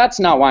share, but that's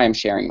not why I'm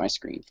sharing my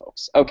screen,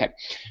 folks. Okay,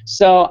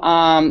 so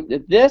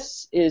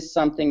this is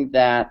something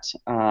that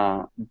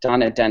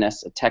Donna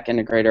Dennis, a tech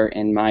integrator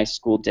in my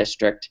school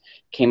district,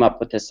 came up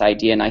with this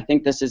idea, and I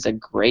think this is a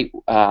great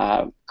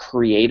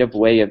creative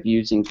way of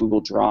using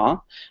Google Draw,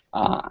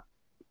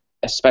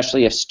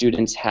 especially if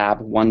students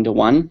have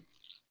one-to-one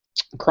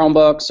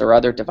Chromebooks or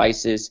other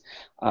devices.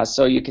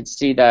 So you could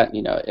see that,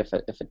 you know, if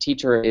a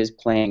teacher is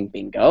playing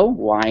bingo,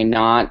 why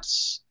not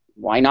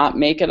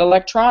make it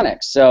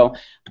electronic? So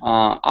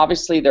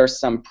obviously there's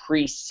some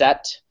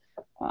preset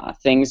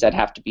things that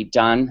have to be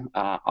done.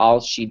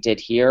 All she did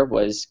here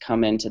was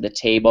come into the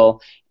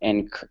table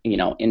and, you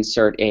know,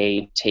 insert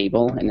a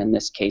table, and in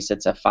this case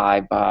it's a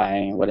 5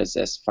 by, what is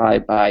this,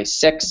 5 by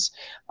 6,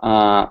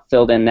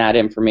 filled in that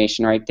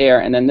information right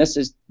there, and then this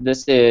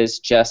is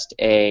just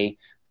a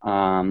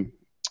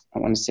I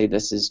want to say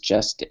this is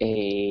just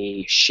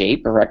a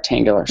shape, a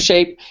rectangular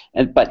shape,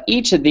 but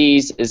each of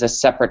these is a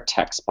separate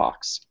text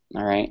box.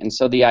 All right, and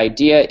so the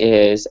idea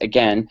is,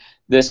 again,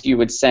 this you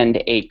would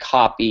send a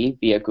copy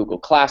via Google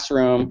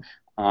Classroom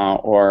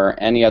or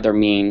any other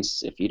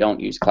means. If you don't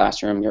use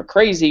Classroom, you're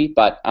crazy,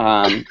 but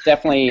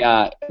definitely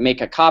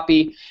make a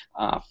copy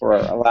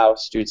allow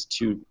students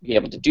to be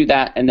able to do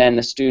that, and then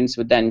the students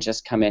would then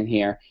just come in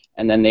here,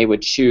 and then they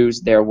would choose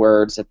their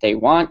words that they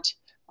want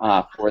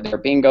for their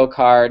bingo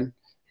card.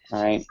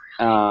 All right,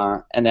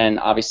 and then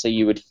obviously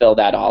you would fill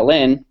that all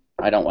in.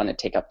 I don't want to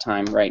take up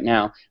time right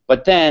now,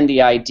 but then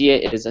the idea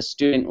is a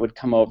student would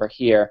come over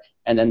here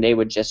and then they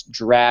would just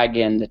drag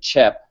in the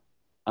chip,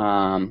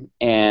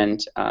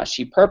 and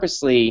she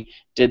purposely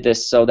did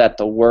this so that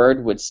the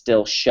word would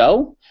still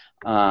show,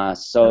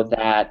 so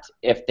that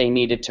if they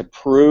needed to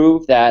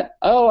prove that,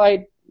 oh,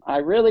 I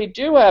really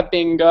do have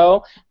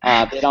bingo,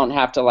 they don't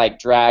have to like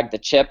drag the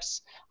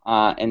chips,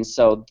 and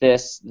so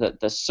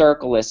the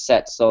circle is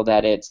set so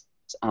that it's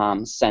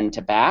send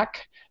to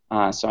back.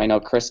 So I know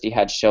Christy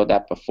had showed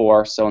that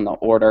before, so in the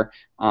order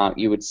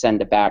you would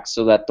send it back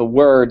so that the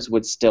words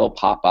would still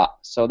pop up.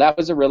 So that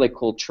was a really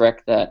cool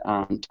trick that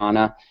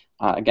Donna,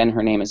 again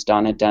her name is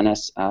Donna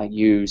Dennis,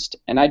 used.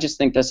 And I just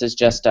think this is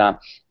just, you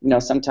know,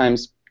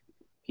 sometimes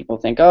people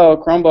think,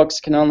 oh,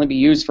 Chromebooks can only be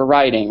used for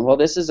writing. Well,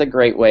 this is a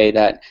great way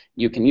that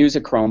you can use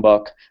a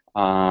Chromebook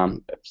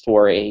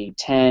for a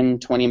 10,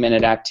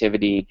 20-minute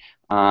activity.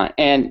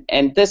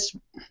 And this,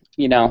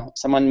 you know,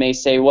 someone may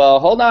say, well,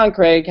 hold on,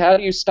 Craig, how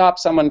do you stop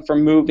someone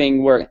from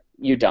moving where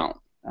you don't?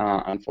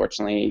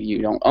 Unfortunately,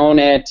 you don't own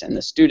it, and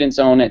the students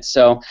own it,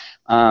 so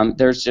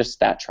there's just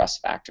that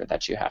trust factor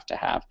that you have to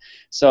have.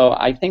 So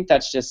I think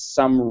that's just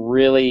something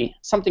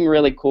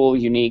really cool,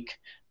 unique,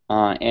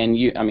 and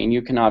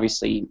you can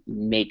obviously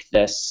make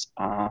this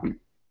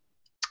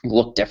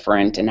look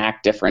different and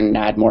act different and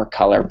add more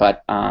color,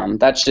 but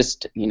that's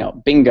just, you know,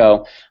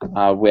 bingo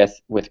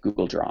with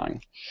Google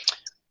Drawing.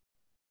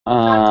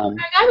 I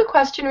have a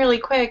question really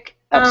quick.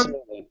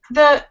 Absolutely.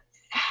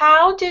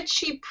 How did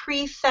she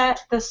preset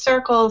the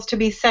circles to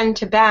be send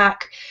to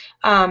back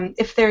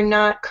if they're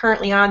not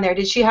currently on there?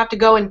 Did she have to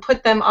go and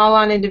put them all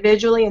on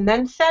individually and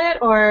then set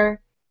it,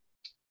 or?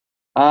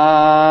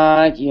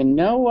 You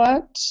know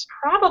what?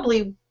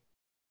 Probably.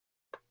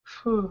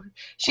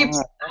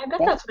 I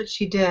bet that's what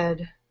she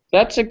did.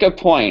 That's a good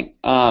point.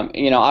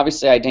 You know,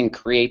 obviously I didn't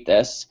create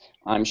this.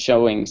 I'm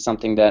showing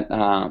something that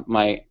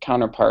my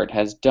counterpart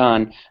has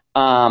done.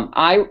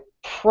 I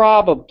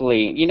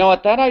probably, you know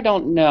what, that I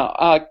don't know,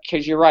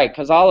 because you're right,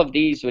 because all of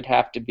these would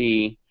have to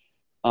be,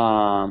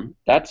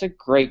 that's a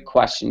great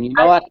question. You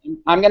know what,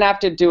 I'm going to have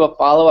to do a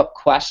follow-up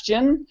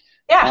question.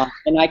 Yeah.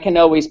 And I can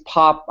always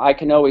pop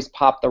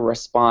the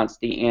response,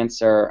 the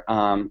answer,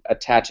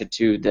 attach it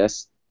to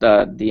this,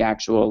 the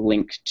actual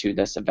link to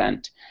this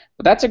event.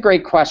 But that's a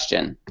great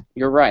question.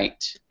 You're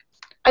right.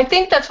 I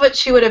think that's what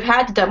she would have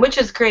had to do, which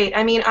is great.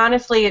 I mean,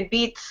 honestly, it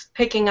beats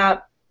picking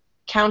up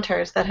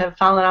counters that have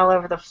fallen all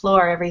over the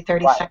floor every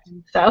 30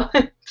 seconds. So.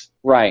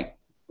 Right.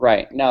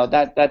 No,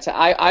 that's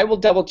I will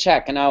double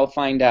check and I will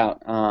find out.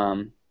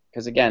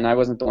 Because again, I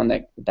wasn't the one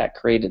that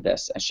created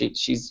this.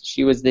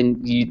 She was the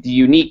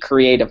unique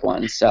creative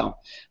one. So,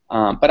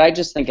 but I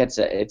just think it's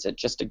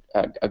just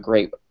a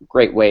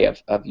great way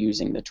of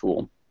using the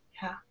tool.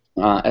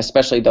 Yeah.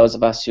 Especially those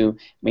of us who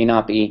may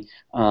not be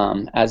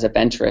as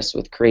adventurous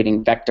with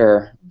creating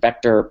vector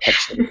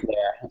pictures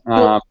there.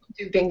 We'll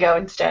do bingo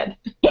instead.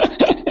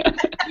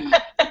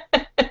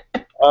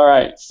 All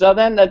right. So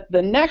then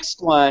the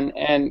next one,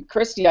 and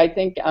Christy, I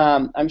think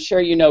I'm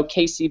sure you know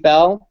Casey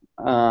Bell.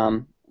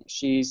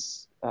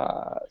 She's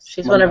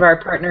She's one of our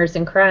partners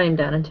in crime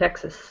down in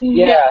Texas.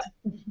 yeah.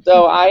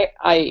 So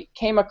I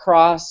came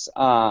across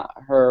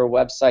her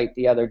website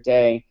the other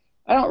day.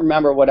 I don't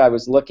remember what I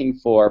was looking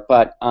for,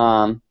 but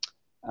I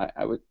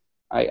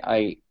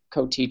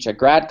co-teach a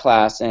grad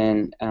class,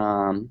 and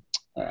the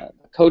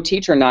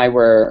co-teacher and I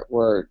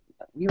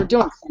we were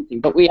doing something,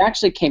 but we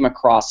actually came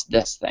across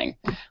this thing.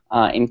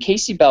 And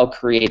Casey Bell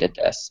created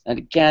this. And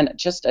again,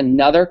 just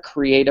another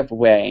creative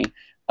way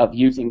of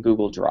using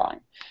Google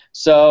Drawing.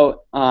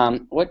 So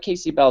what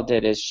Casey Bell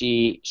did is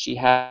she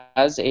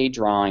has a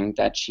drawing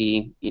that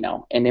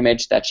an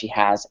image that she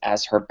has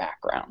as her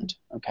background.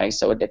 Okay,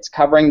 so it's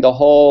covering the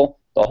whole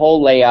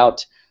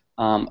layout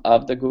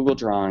of the Google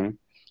Drawing.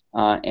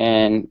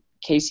 And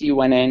Casey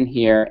went in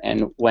here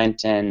and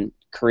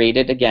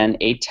created again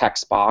a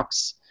text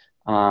box.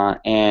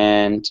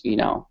 And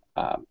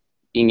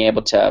being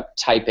able to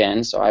type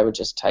in, so I would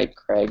just type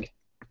Craig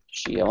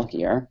Shiel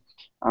here,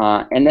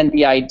 and then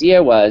the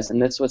idea was, and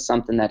this was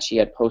something that she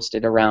had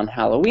posted around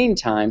Halloween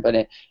time,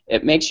 but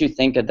it makes you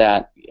think of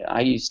that.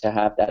 I used to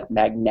have that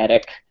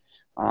magnetic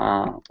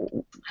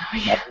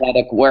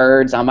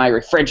words on my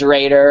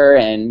refrigerator,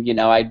 and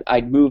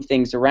I'd move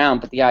things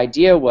around, but the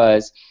idea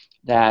was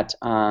that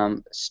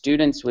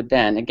students would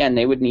then, again,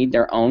 they would need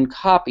their own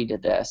copy to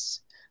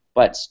this,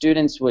 but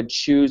students would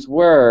choose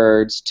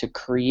words to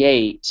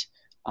create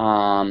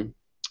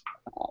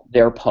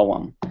their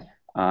poem,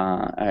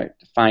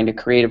 find a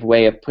creative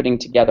way of putting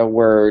together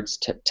words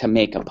to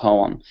make a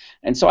poem.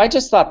 And so I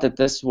just thought that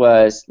this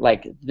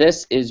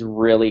is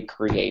really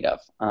creative.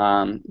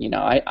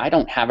 I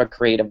don't have a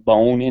creative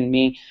bone in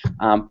me,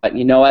 but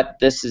you know what?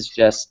 This was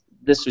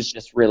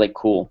just really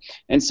cool.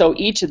 And so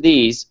each of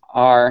these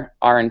are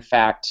in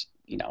fact,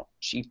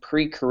 she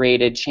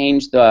pre-created,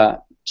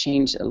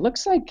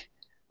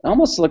 it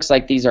almost looks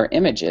like these are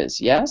images,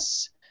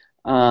 yes,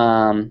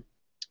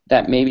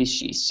 that maybe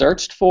she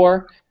searched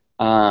for.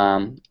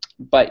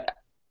 But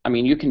I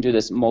mean, you can do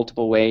this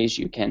multiple ways.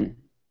 You can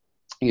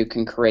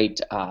create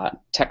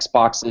text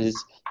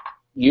boxes,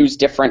 use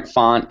different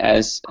font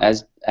as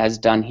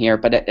done here.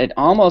 But it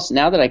almost,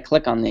 now that I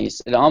click on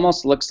these, it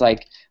almost looks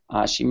like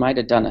she might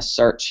have done a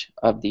search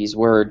of these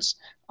words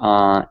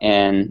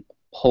and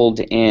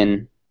pulled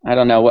in. I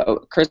don't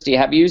know. Christy,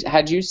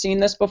 had you seen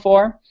this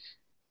before?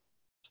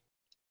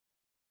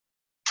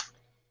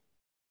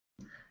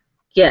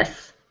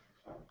 Yes,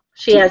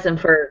 she has them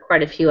for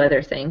quite a few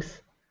other things.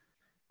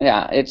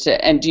 Yeah,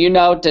 and do you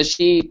know? Does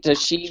she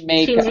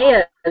make? She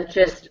may have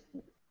just.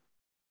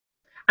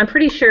 I'm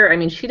pretty sure. I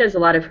mean, she does a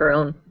lot of her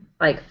own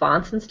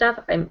fonts and stuff.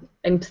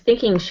 I'm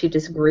thinking she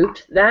just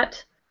grouped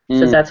that,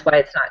 so that's why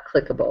it's not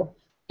clickable.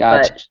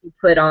 Gotcha. But she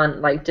put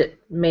on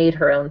made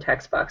her own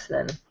text box,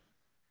 then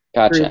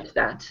grouped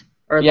that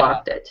or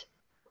locked it.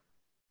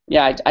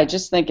 Yeah, I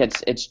just think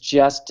it's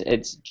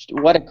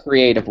what a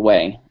creative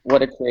way.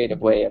 What a creative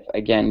way of,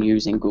 again,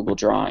 using Google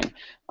Drawing.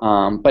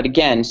 But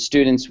again,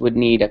 students would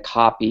need a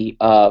copy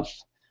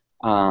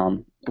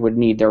would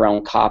need their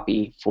own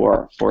copy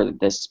for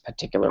this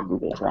particular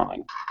Google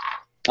Drawing.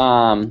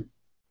 All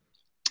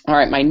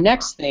right, my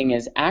next thing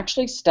is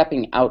actually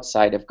stepping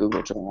outside of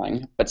Google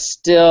Drawing, but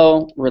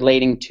still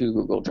relating to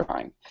Google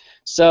Drawing.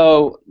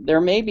 So there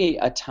may be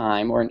a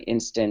time or an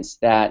instance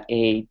that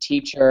a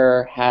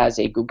teacher has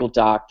a Google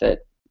Doc that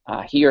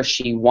he or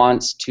she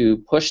wants to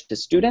push to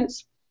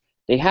students.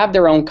 They have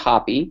their own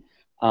copy,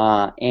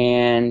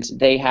 and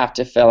they have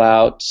to fill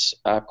out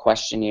a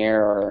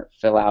questionnaire or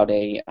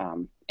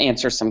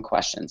answer some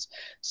questions.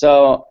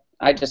 So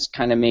I just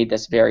kind of made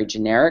this very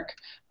generic,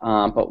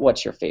 but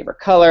what's your favorite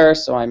color?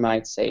 So I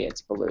might say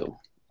it's blue.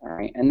 All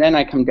right, and then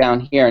I come down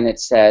here and it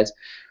says,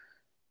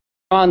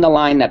 on the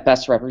line that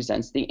best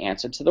represents the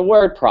answer to the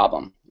word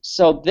problem.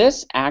 So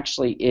this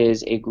actually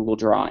is a Google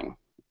Drawing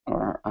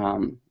or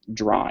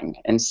drawing.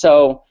 And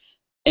so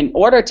in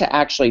order to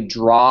actually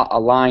draw a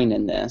line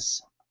in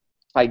this,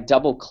 if I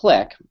double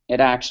click,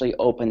 it actually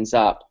opens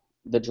up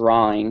the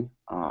drawing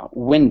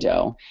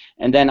window,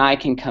 and then I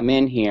can come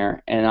in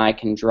here and I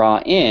can draw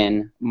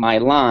in my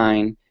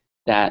line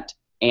that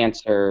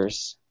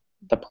answers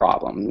the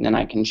problem. And then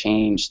I can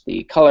change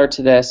the color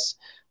to this.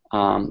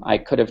 I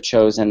could have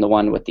chosen the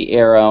one with the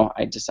arrow.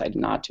 I decided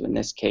not to in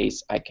this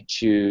case. I could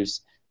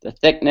choose the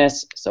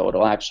thickness, so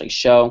it'll actually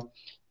show.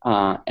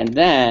 And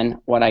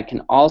then what I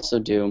can also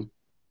do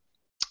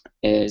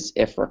is,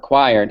 if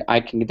required,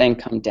 I can then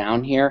come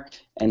down here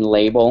and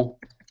label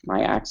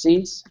my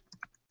axes,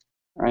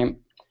 right?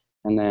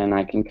 And then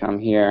I can come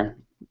here.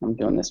 I'm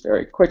doing this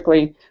very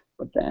quickly,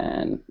 but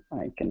then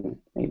I can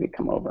maybe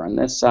come over on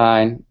this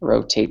side,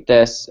 rotate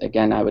this.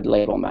 Again, I would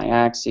label my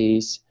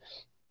axes.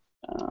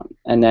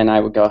 And then I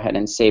would go ahead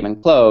and save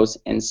and close,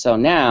 and so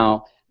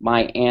now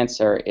my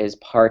answer is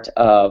part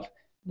of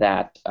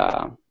that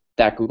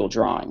Google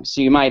Drawing.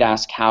 So you might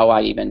ask how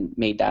I even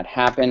made that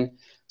happen.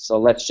 So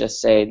let's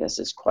just say this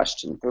is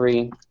question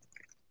 3.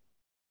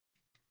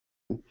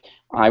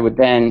 I would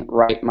then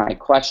write my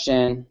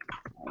question.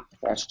 My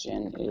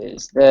question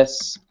is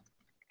this,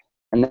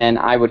 and then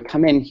I would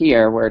come in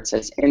here where it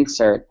says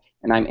insert,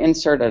 and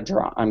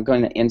I'm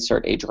going to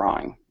insert a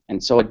drawing.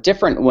 And so a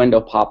different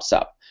window pops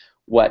up.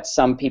 What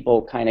some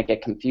people kind of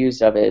get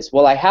confused of is,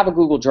 well, I have a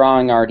Google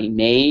drawing already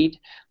made.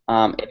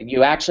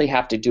 You actually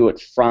have to do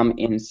it from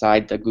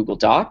inside the Google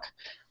Doc.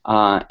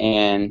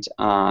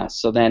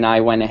 So then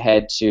I went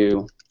ahead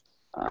to,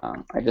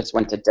 I just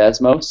went to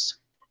Desmos,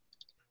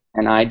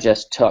 and I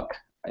just took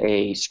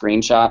a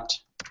screenshot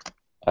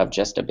of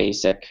just a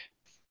basic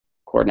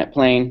coordinate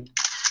plane,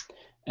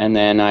 and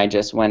then I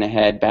just went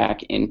ahead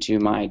back into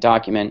my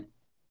document.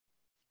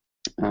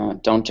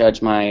 Don't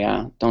judge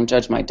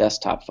my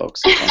desktop,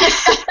 folks.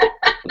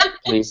 Okay?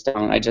 Please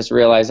don't. I just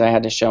realized I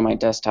had to show my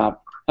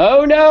desktop.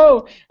 Oh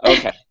no!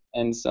 Okay,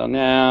 and so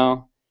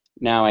now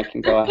I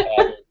can go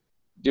ahead,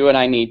 do what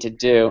I need to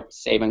do,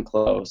 save and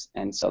close,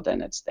 and so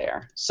then it's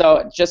there.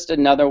 So just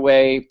another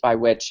way by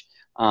which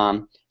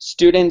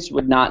students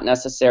would not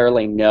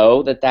necessarily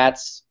know that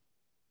that's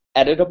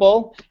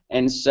editable,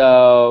 and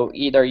so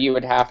either you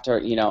would have to,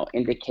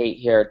 indicate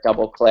here,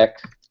 double click,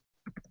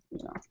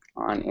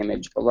 on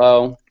image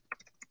below,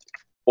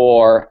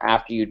 or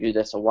after you do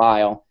this a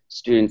while,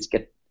 students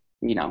get,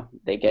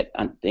 they get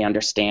the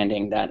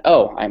understanding that,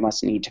 oh, I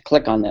must need to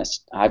click on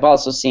this. I've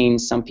also seen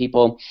some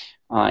people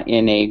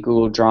in a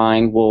Google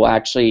drawing will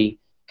actually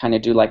kind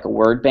of do like a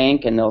word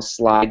bank, and they'll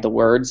slide the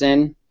words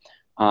in.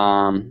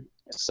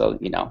 So,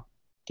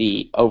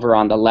 the over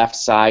on the left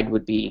side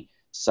would be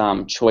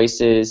some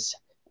choices,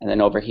 and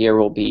then over here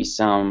will be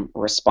some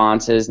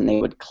responses, and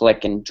they would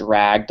click and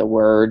drag the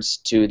words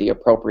to the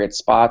appropriate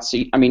spots. So,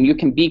 you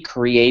can be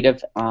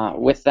creative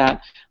with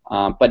that.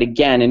 But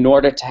again, in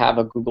order to have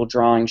a Google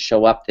drawing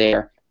show up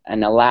there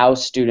and allow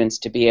students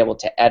to be able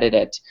to edit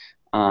it,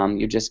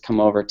 you just come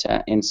over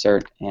to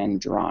Insert and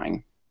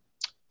Drawing.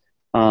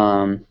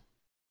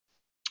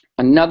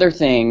 Another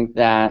thing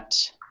that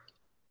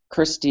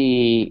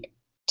Christy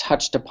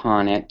touched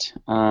upon it.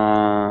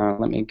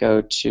 Let me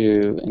go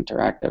to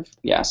interactive.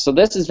 Yeah, so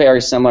this is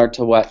very similar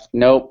to what,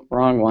 nope,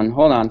 wrong one.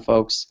 Hold on,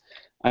 folks.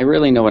 I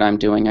really know what I'm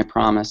doing, I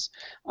promise.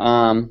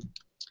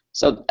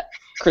 So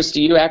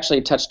Christy, you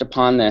actually touched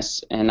upon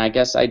this, and I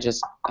guess I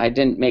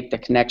didn't make the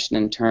connection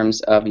in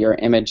terms of your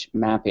image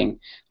mapping.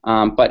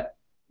 But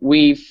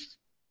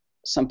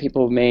some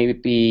people may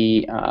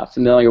be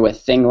familiar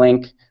with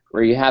ThingLink,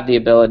 where you have the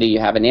ability, you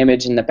have an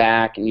image in the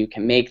back, and you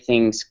can make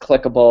things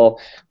clickable.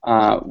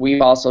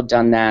 We've also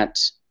done that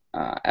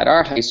at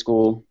our high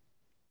school,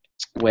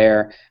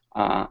 where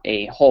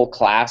a whole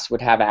class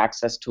would have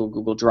access to a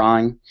Google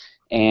drawing.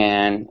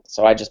 And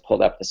so I just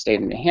pulled up the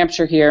state of New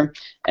Hampshire here,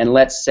 and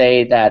let's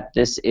say that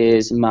this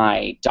is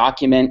my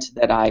document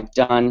that I've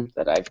done,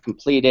 that I've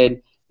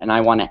completed, and I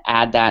want to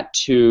add that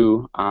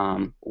to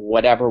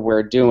whatever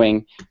we're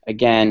doing.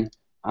 Again,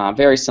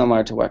 very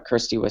similar to what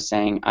Kirsty was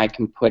saying, I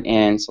can put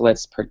in, so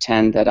let's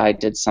pretend that I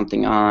did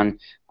something on,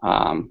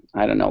 I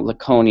don't know,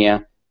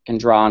 Laconia. I can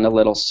draw in a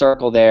little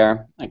circle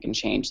there. I can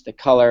change the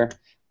color,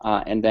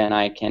 and then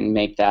I can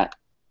make that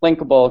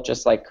linkable,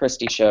 just like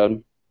Kirsty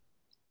showed.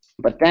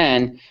 But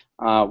then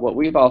what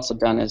we've also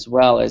done as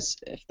well is,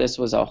 if this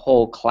was a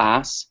whole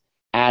class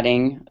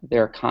adding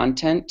their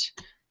content,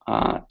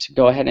 to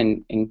go ahead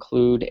and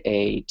include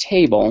a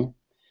table,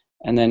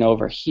 and then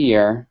over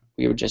here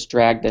we would just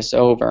drag this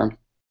over,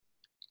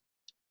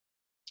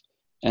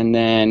 and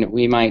then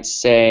we might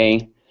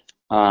say,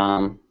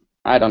 I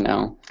don't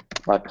know,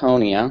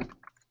 Laconia.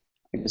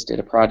 I just did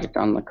a project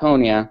on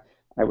Laconia.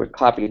 I would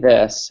copy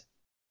this,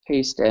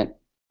 paste it,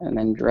 and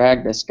then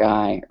drag this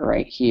guy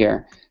right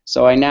here.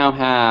 So I now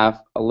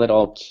have a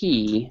little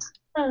key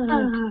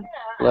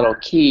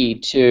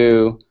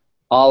to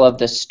all of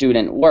the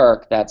student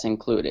work that's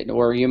included.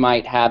 Or you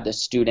might have the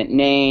student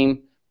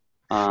name.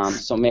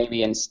 So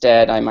maybe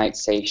instead I might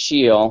say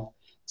Sheil.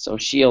 So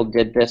Sheil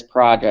did this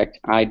project.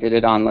 I did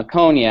it on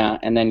Laconia,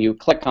 and then you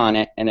click on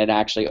it, and it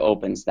actually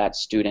opens that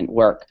student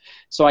work.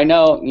 So I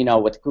know,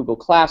 with Google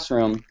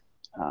Classroom,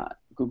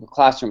 Google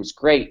Classroom is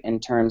great in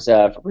terms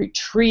of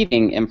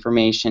retrieving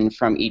information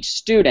from each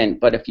student,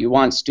 but if you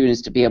want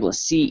students to be able to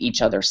see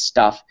each other's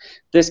stuff,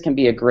 this can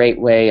be a great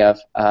way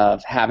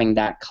of having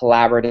that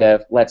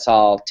collaborative, let's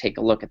all take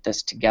a look at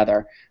this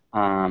together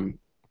kind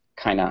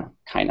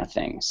of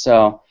thing.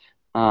 So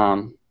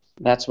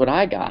that's what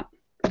I got.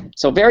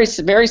 So very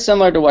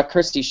similar to what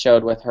Kirsty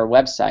showed with her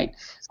website.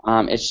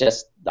 It's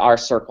just our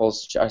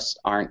circles just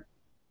aren't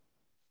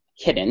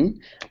hidden.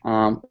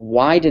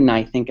 Why didn't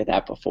I think of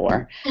that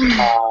before?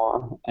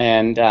 So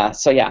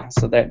yeah,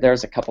 so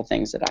there's a couple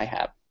things that I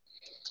have.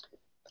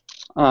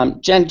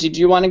 Jen, did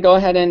you want to go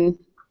ahead and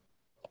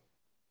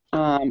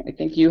I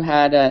think you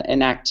had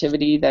an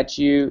activity that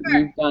you've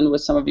done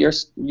with some of your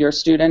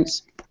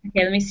students.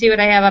 Okay, let me see what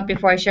I have up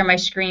before I share my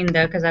screen,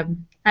 though, because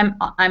I'm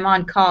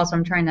on call, so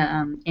I'm trying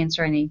to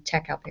answer any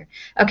tech help here.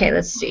 Okay,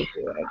 let's see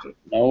what I do.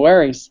 No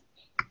worries.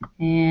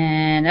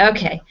 And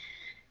okay,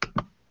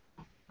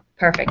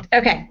 perfect.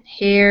 Okay,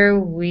 here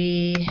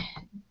we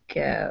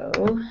go.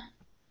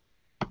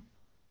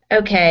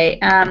 Okay,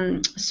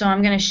 so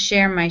I'm going to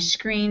share my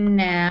screen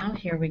now.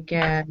 Here we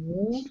go.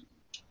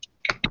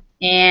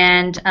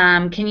 And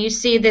can you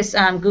see this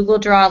Google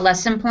Draw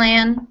lesson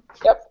plan?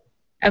 Yep.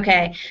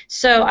 Okay,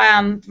 so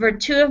for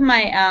two of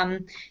my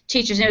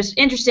teachers, and it was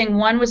interesting.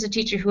 One was a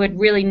teacher who had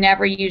really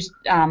never used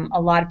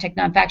a lot of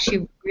technology. In fact,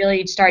 she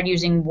really started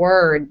using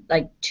Word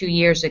like 2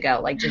 years ago.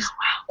 Like just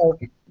so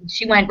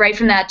she went right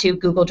from that to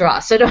Google Draw.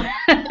 So don't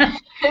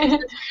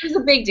it was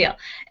a big deal.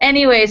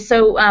 Anyway,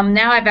 so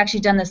now I've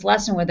actually done this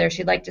lesson with her.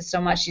 She liked it so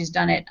much. She's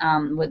done it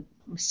with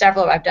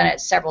several. I've done it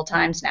several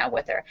times now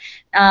with her.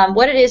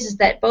 What it is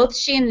that both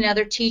she and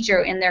another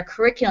teacher in their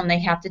curriculum, they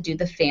have to do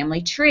the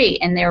family tree,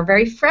 and they're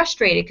very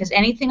frustrated because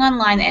anything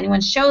online that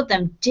anyone showed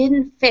them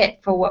didn't fit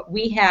for what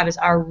we have as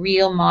our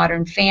real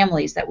modern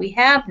families that we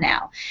have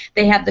now.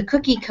 They have the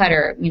cookie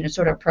cutter,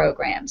 sort of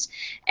programs,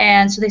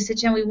 and so they said,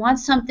 we want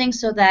something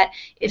so that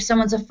if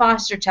someone's a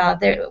foster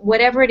child,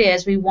 whatever it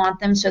is, we want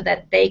them so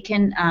that they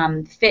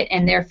can fit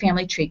and their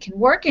family tree can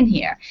work in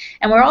here.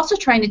 And we're also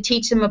trying to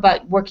teach them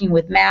about working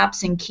with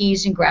maps and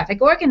keys and graphic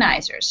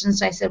organizers. And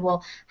so I said,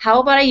 well, how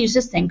about I use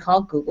this thing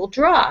called Google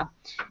Draw?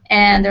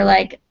 And they're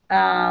like,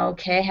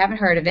 okay, I haven't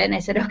heard of it. And I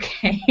said,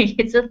 okay,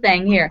 it's a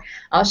thing. Here,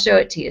 I'll show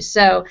it to you.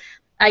 So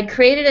I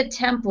created a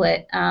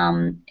template,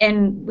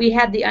 and we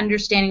had the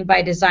Understanding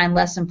by Design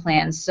lesson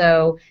plan.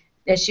 So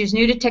as she was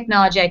new to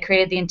technology, I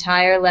created the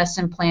entire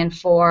lesson plan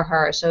for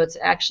her. So it's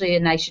actually,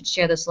 and I should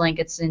share this link,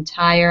 it's the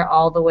entire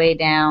all the way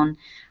down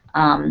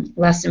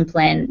lesson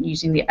plan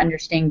using the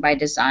Understanding by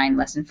Design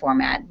lesson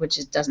format, which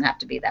doesn't have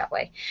to be that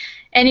way.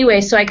 Anyway,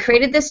 so I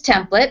created this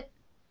template.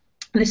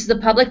 This is a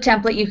public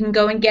template. You can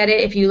go and get it.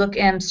 If you look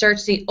and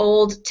search the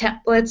old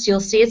templates, you'll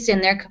see it's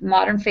in there,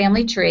 Modern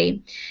Family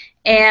Tree.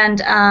 And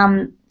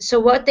so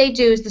what they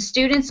do is the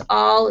students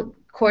all,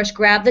 of course,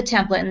 grab the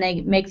template and they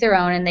make their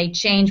own, and they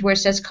change where it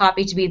says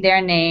copy to be their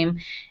name,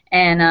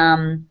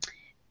 and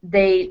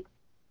they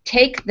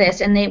take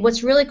this, and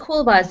what's really cool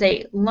about it is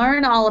they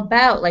learn all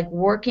about like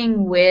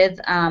working with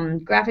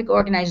graphic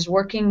organizers,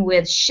 working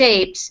with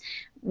shapes,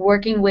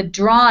 working with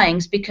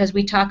drawings, because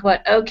we talk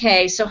about,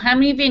 okay, so how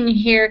many of you in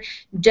here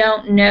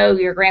don't know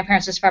your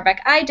grandparents as far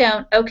back? I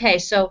don't. Okay,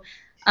 so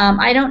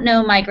I don't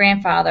know my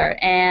grandfather,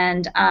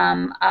 and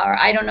or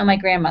I don't know my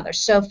grandmother.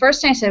 So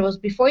first thing I said was,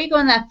 before you go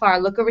in that far,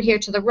 look over here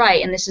to the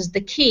right, and this is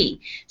the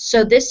key.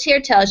 So this here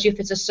tells you if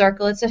it's a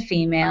circle, it's a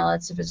female,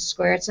 if it's a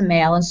square, it's a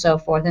male, and so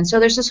forth. And so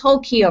there's this whole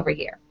key over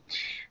here.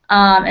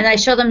 And I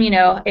show them,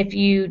 if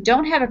you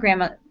don't have a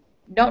grandmother,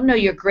 don't know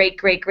your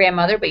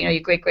great-great-grandmother, but you know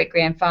your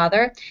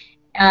great-great-grandfather,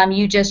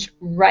 you just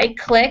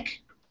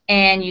right-click,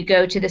 and you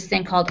go to this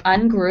thing called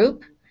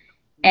Ungroup.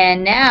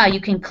 And now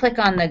you can click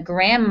on the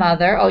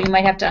grandmother. Oh, you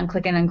might have to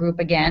unclick and ungroup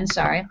again,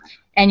 sorry.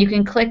 And you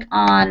can click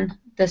on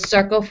the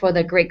circle for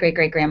the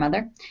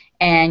great-great-great-grandmother,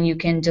 and you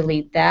can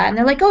delete that. And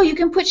they're like, oh, you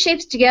can put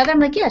shapes together? I'm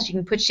like, yes, you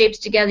can put shapes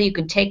together. You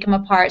can take them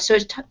apart. So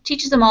it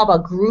teaches them all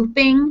about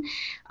grouping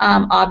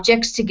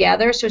objects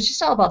together. So it's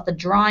just all about the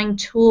drawing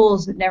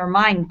tools, never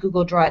mind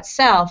Google Draw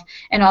itself,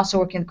 and also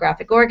working with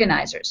graphic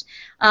organizers.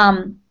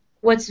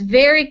 What's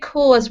very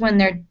cool is when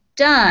they're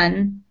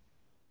done,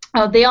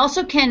 they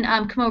also can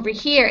come over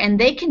here and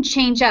they can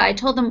change out. I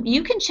told them,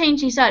 you can change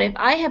these out. If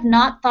I have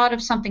not thought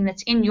of something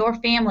that's in your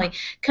family,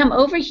 come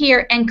over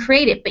here and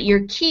create it, but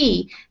your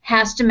key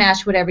has to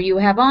match whatever you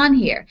have on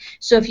here.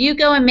 So if you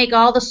go and make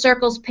all the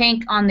circles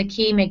pink on the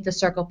key, make the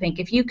circle pink.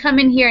 If you come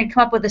in here and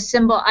come up with a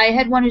symbol, I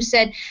had one who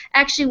said,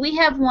 actually, we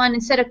have one,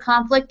 instead of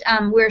conflict,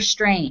 we're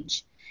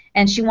strange.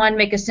 And she wanted to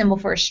make a symbol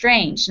for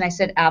estranged. And I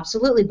said,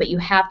 absolutely, but you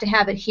have to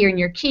have it here in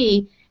your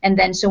key. And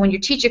then so when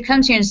your teacher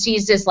comes here and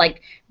sees this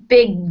like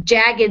big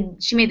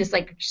jagged, she made this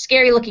like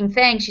scary looking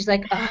thing, she's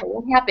like, oh,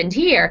 what happened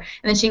here?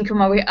 And then she can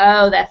come over here,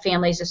 oh, that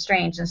family's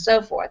estranged, and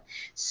so forth.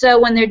 So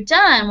when they're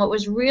done, what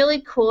was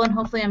really cool, and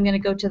hopefully I'm going to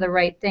go to the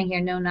right thing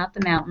here, no, not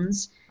the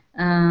mountains,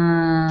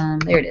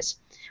 there it is.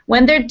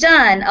 When they're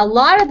done, a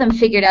lot of them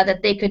figured out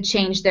that they could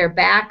change their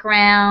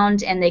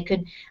background and they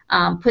could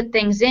put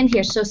things in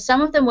here. So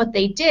some of them, what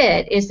they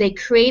did is they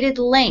created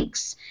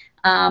links.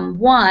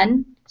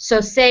 So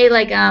say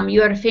like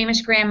you had a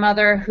famous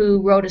grandmother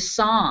who wrote a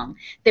song.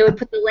 They would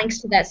put the links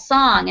to that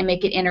song and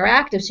make it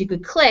interactive, so you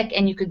could click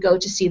and you could go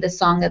to see the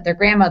song that their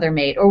grandmother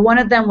made. Or one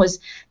of them was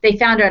they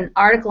found an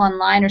article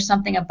online or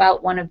something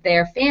about one of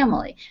their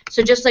family.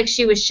 So just like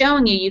she was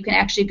showing you, you can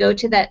actually go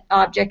to that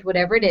object,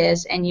 whatever it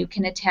is, and you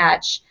can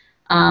attach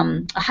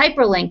a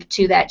hyperlink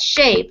to that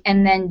shape,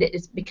 and then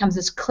it becomes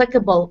this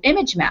clickable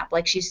image map,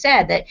 like she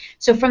said. That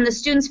so from the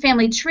student's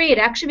family tree, it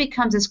actually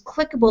becomes this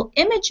clickable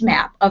image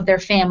map of their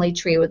family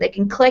tree, where they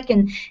can click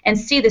and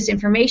see this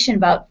information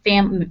about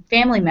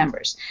family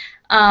members.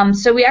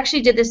 So we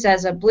actually did this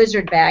as a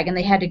blizzard bag, and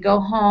they had to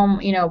go home,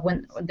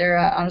 when they're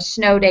on a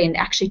snow day, and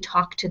actually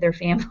talk to their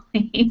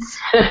families.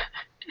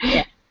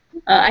 Yeah.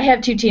 I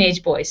have 2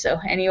 teenage boys, so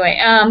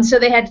anyway, so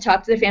they had to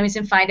talk to their families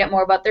and find out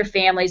more about their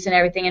families and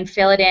everything and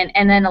fill it in,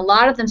 and then a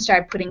lot of them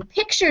started putting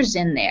pictures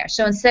in there.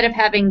 So instead of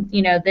having,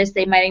 this,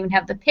 they might even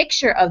have the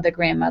picture of the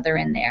grandmother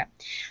in there.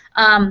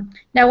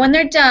 Now, when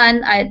they're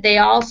done, they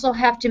also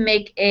have to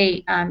make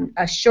a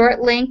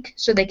short link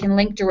so they can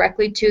link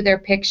directly to their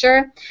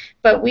picture.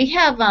 But we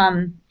have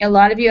a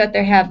lot of you out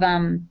there have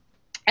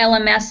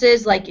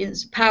LMSs, like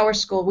it's Power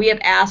School. We have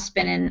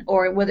Aspen,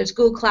 or whether it's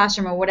Google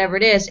Classroom or whatever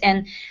it is.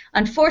 And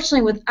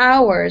unfortunately, with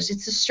ours,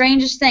 it's the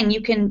strangest thing.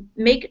 You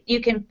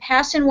can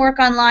pass in work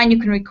online. You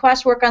can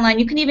request work online.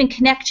 You can even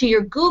connect to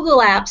your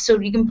Google app so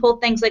you can pull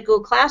things like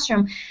Google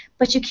Classroom,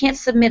 but you can't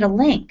submit a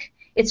link.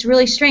 It's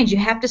really strange. You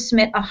have to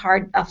submit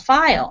a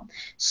file.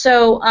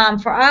 So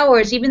for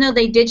ours, even though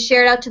they did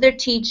share it out to their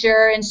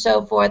teacher and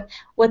so forth,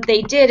 what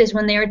they did is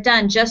when they were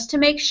done, just to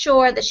make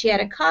sure that she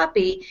had a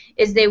copy,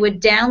 is they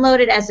would download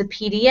it as a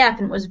PDF,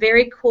 and it was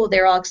very cool. They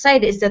were all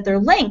excited, is that their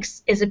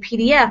links as a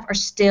PDF are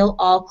still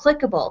all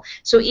clickable.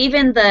 So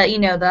even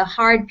the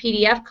hard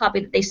PDF copy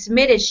that they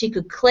submitted, she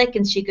could click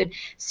and she could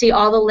see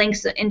all the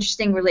links that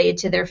interesting related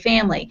to their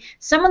family.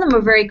 Some of them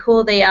were very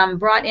cool. They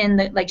brought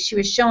in, like she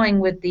was showing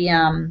with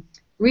the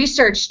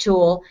research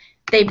tool,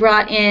 they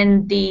brought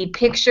in the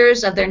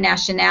pictures of their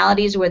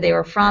nationalities, where they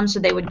were from, so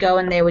they would go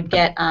and they would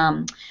get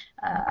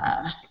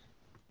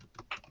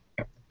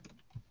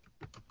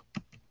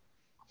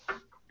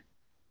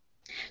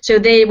so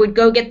they would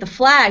go get the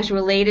flags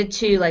related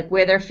to like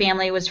where their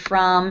family was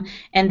from,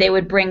 and they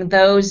would bring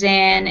those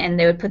in, and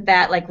they would put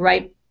that like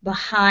right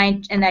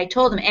behind. And I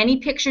told them, any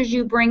pictures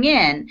you bring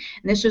in, and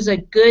this was a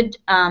good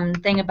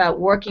thing about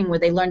working where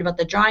they learned about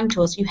the drawing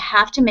tools, you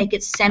have to make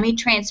it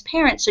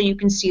semi-transparent so you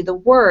can see the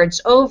words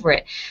over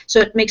it. So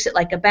it makes it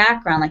like a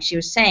background, like she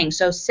was saying.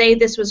 So say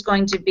this was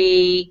going to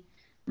be,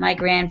 my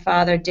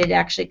grandfather did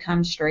actually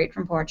come straight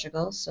from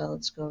Portugal, so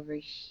let's go over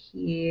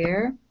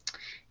here.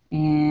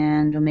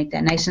 And we'll make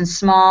that nice and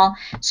small.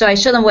 So I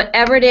show them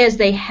whatever it is,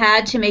 they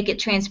had to make it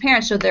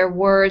transparent so their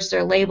words,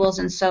 their labels,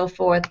 and so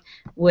forth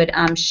would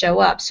show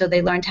up. So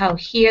they learned how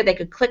here they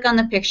could click on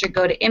the picture,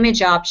 go to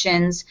image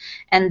options,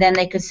 and then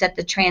they could set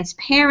the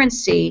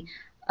transparency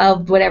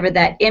of whatever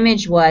that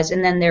image was,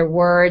 and then their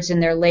words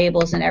and their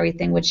labels and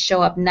everything would show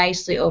up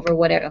nicely over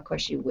whatever. Of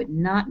course, you would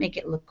not make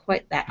it look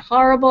quite that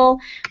horrible,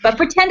 but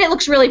pretend it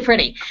looks really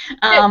pretty.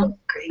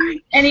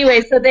 Anyway,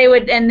 so they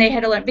would, and they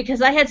had to learn,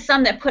 because I had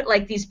some that put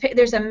like these,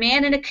 there's a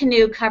man in a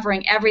canoe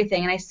covering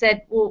everything, and I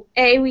said, well,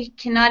 we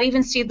cannot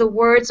even see the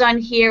words on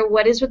here.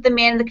 What is with the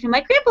man in the canoe?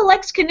 My grandpa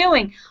likes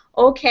canoeing.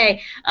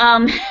 Okay,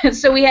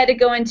 so we had to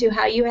go into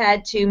how you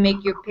had to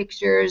make your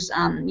pictures,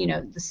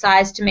 the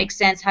size to make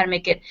sense, how to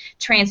make it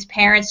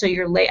transparent. So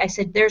I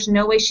said, there's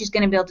no way she's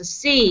going to be able to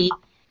see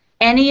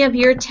any of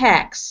your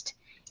text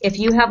if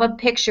you have a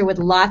picture with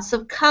lots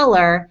of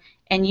color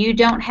and you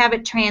don't have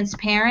it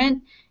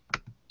transparent.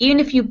 Even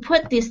if you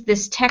put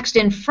this text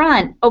in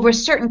front over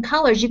certain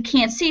colors, you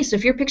can't see. So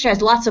if your picture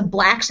has lots of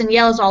blacks and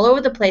yellows all over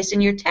the place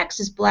and your text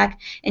is black,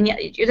 and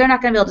they're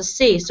not going to be able to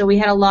see. So we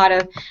had a lot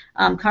of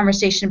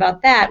conversation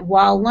about that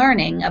while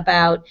learning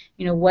about,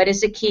 what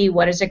is a key,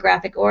 what is a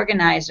graphic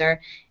organizer,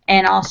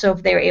 and also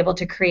if they were able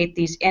to create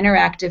these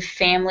interactive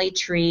family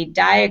tree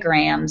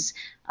diagrams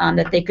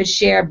that they could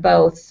share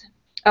both.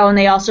 Oh, and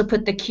they also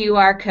put the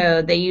QR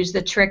code. They used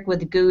the trick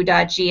with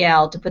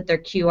goo.gl to put their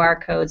QR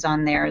codes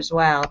on there as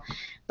well.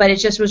 But it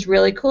just was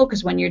really cool,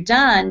 because when you're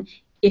done,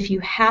 if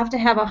you have to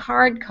have a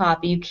hard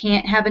copy, you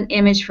can't have an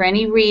image for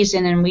any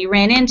reason, and we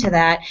ran into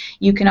that,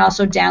 you can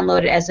also download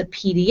it as a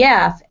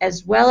PDF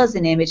as well as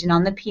an image, and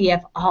on the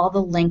PDF, all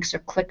the links are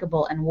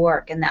clickable and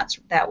work, and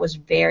that was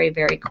very,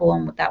 very cool,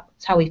 and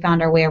that's how we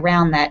found our way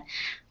around that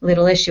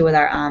little issue with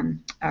our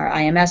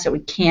IMS, that we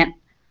can't,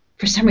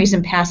 for some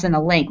reason, pass in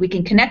a link. We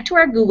can connect to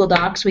our Google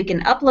Docs, we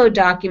can upload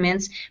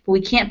documents, but we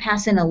can't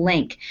pass in a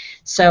link.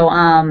 So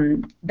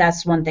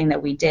that's one thing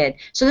that we did.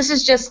 So this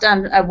is just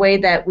a way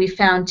that we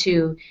found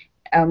to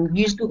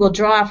use Google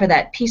Draw for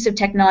that piece of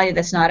technology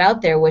that's not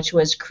out there, which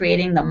was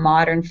creating the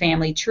modern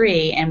family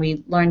tree, and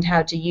we learned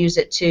how to use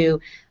it to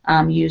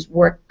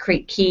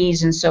create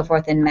keys and so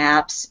forth in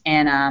maps,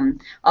 and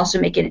also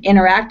make an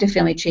interactive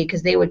family tree,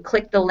 because they would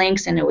click the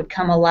links and it would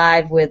come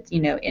alive with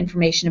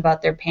information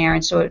about their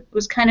parents. So it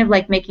was kind of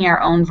like making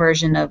our own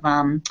version of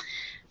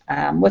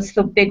what's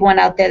the big one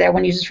out there that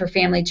everyone uses for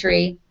family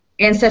tree?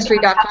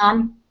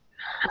 Ancestry.com.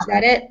 Is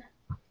that it?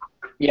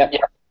 Yep.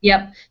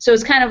 Yep. So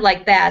it's kind of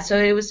like that. So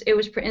it was,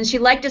 and she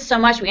liked it so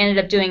much we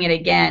ended up doing it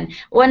again.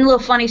 One little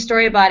funny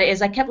story about it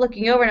is I kept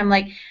looking over and I'm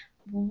like,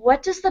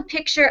 what does the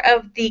picture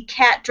of the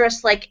cat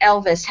dressed like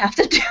Elvis have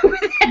to do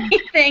with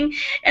anything?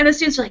 And the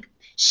students were like,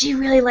 she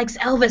really likes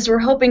Elvis. We're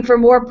hoping for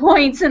more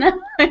points. And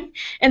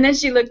then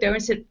she looked over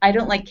and said, I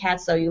don't like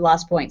cats, though. You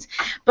lost points.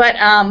 But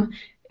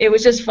it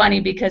was just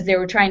funny because they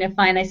were trying to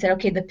find, I said,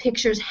 okay, the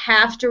pictures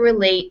have to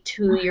relate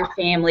to your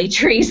family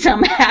tree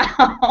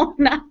somehow,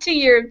 not to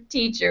your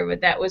teacher,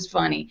 but that was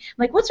funny. I'm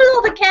like, what's with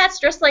all the cats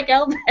dressed like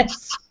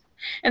Elvis?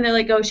 And they're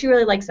like, oh, she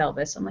really likes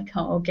Elvis. I'm like,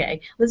 oh,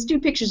 okay. Let's do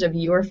pictures of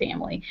your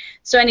family.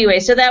 So anyway,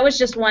 so that was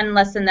just one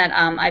lesson that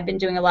I've been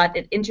doing a lot.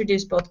 It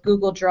introduced both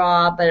Google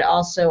Draw, but it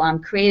also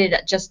created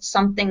just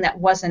something that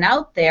wasn't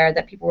out there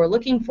that people were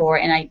looking for,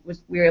 and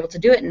we were able to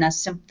do it in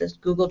this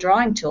Google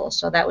Drawing tool.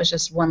 So that was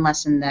just one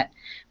lesson that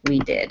we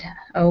did.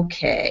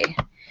 Okay.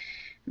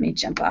 Let me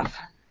jump off.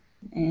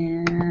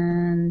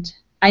 And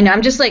I know,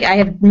 I'm just like, I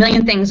have a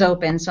million things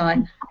open, so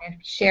I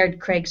shared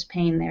Craig's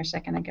pain there a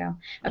second ago.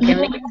 Okay,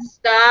 let me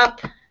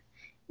stop,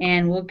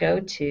 and we'll go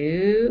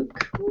to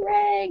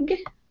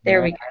Craig.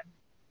 There we go.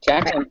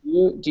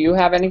 Jacqueline, do you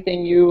have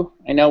anything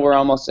I know we're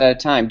almost out of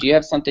time. Do you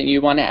have something you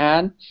want to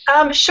add?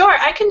 Sure,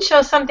 I can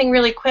show something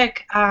really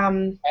quick.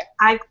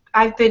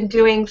 I've been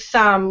doing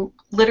some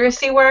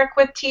literacy work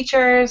with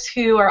teachers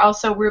who are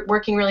also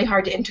working really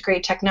hard to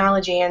integrate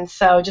technology, and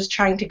so just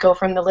trying to go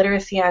from the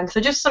literacy end.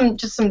 So just some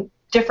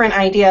different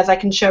ideas I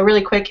can show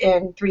really quick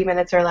in 3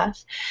 minutes or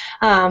less.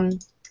 I'm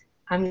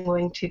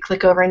going to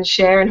click over and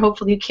share, and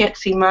hopefully you can't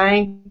see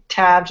my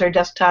tabs or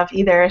desktop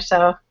either,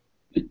 so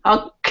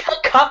I'll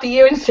copy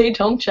you and say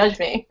don't judge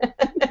me.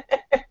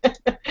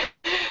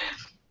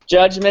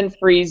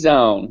 Judgment-free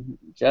zone.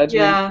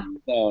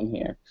 Judgment-free zone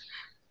here.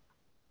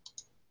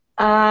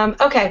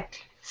 Okay,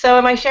 so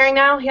am I sharing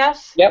now?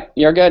 Yes? Yep,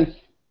 you're good.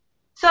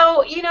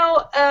 So,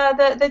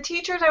 the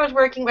teachers I was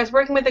working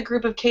with a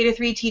group of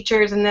K-3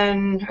 teachers, and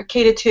then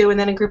K-2, and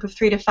then a group of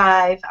 3 to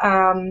 5,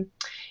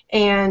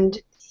 and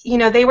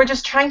they were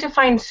just trying to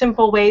find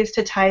simple ways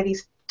to tie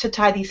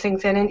these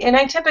things in, and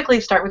I typically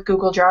start with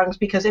Google Drawings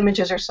because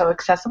images are so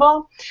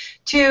accessible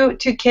to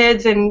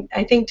kids, and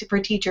I think for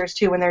teachers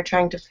too when they're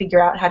trying to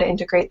figure out how to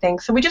integrate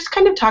things. So we just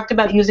kind of talked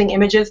about using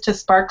images to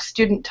spark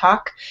student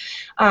talk,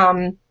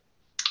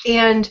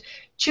 and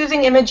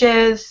choosing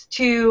images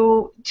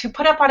to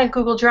put up on a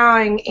Google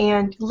Drawing,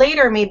 and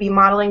later maybe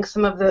modeling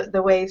some of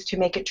the ways to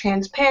make it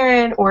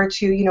transparent, or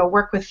to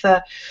work with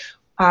the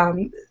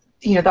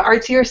the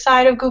artsier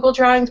side of Google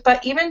Drawings,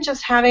 but even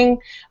just having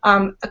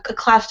a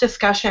class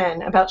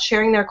discussion about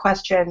sharing their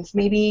questions,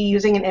 maybe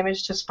using an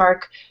image to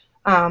spark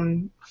a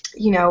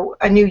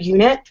new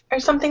unit or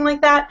something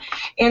like that.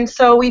 And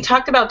so we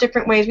talked about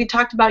different ways. We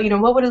talked about,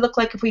 what would it look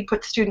like if we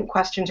put student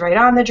questions right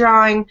on the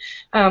drawing.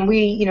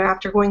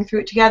 After going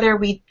through it together,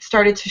 we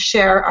started to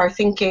share our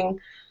thinking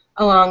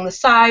along the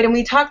side, and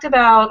we talked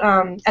about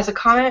as a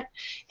comment,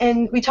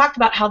 and we talked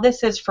about how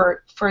this is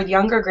for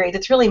younger grades.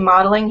 It's really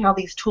modeling how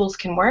these tools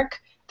can work.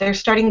 They're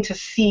starting to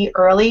see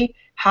early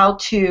how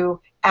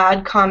to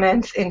add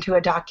comments into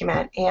a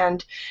document,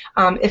 and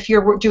if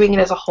you're doing it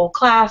as a whole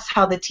class,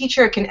 how the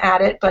teacher can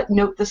add it but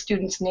note the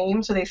student's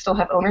name so they still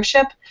have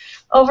ownership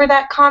over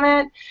that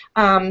comment.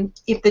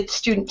 If the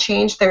student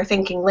changed their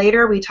thinking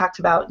later, we talked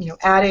about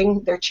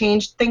adding their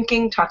changed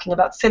thinking, talking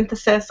about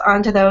synthesis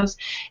onto those,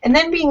 and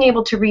then being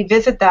able to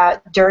revisit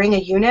that during a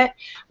unit,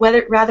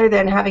 rather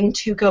than having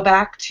to go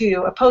back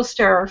to a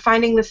poster or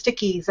finding the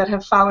stickies that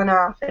have fallen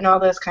off and all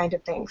those kind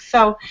of things.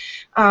 So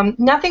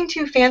nothing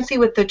too fancy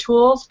with the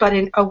tools, but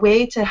a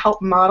way to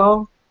help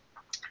model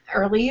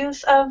early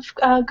use of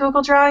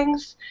Google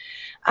Drawings.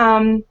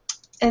 And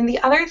the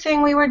other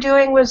thing we were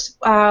doing was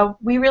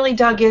we really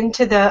dug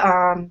into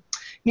the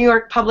New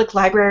York Public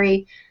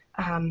Library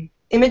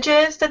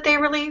images that they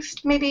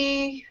released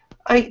maybe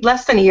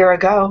less than a year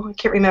ago. I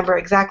can't remember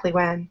exactly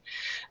when.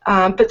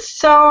 But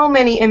so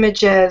many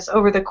images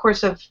over the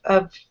course of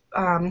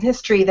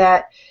history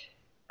that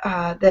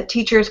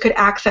teachers could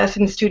access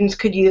and students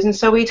could use. And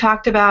so we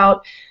talked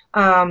about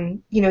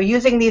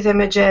using these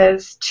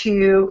images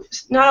to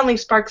not only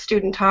spark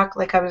student talk,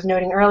 like I was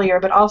noting earlier,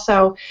 but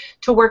also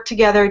to work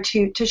together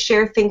to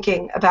share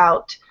thinking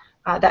about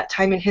that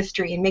time in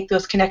history and make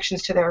those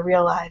connections to their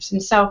real lives.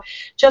 And so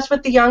just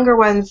with the younger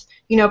ones,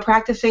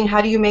 practicing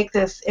how do you make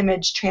this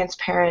image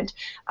transparent?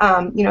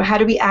 How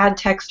do we add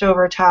text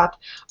over top?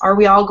 Are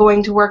we all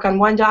going to work on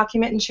one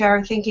document and share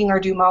our thinking,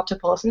 or do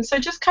multiples? And so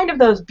just kind of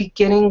those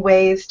beginning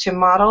ways to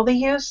model the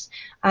use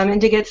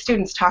and to get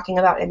students talking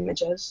about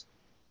images.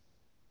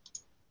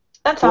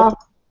 That's all.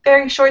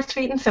 Very short,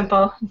 sweet, and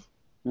simple.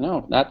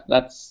 No,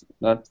 that's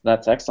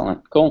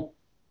excellent. Cool.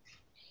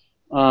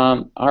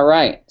 All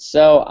right.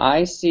 So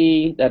I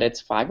see that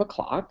it's 5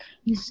 o'clock.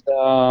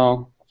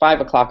 So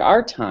 5 o'clock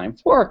our time,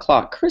 4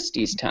 o'clock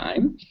Christy's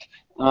time.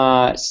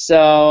 I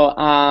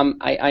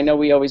know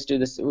we always do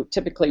this.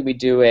 Typically we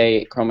do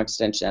a Chrome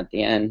extension at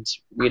the end.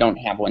 We don't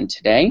have one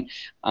today.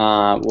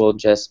 We'll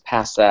just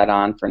pass that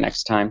on for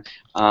next time.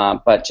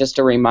 But just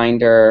a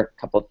reminder,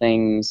 a couple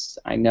things.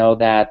 I know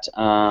that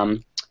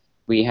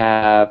we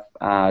have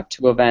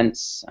 2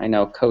 events. I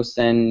know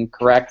COSIN,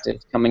 correct?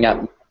 It's coming up.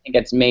 I think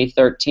it's May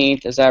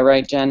 13th. Is that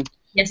right, Jen?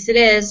 Yes, it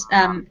is.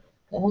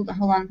 Hold on.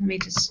 Let me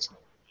just...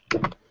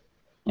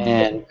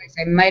 And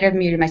I might have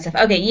muted myself.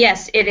 Okay,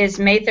 yes, it is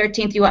May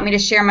 13th. You want me to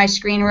share my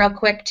screen real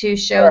quick to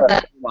show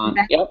the...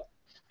 Yep.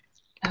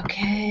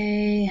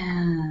 Okay.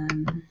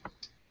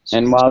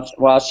 And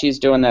while she's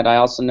doing that, I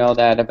also know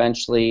that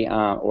eventually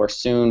or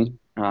soon,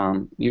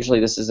 usually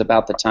this is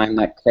about the time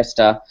that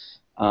Krista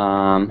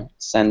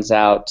sends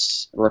out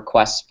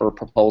requests for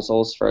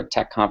proposals for a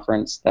tech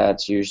conference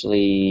that's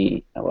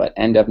usually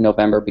end of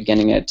November,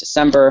 beginning of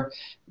December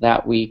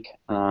that week.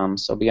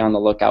 So be on the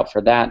lookout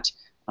for that.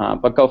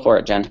 But go for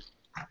it, Jen.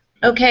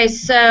 Okay,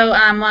 so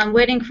I'm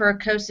waiting for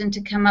COSIN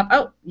to come up.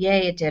 Oh,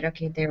 yay, it did.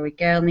 Okay, there we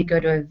go. Let me go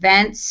to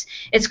events.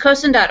 It's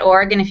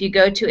cosin.org, and if you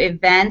go to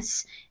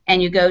events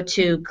and you go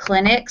to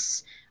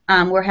clinics,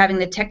 we're having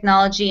the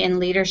Technology and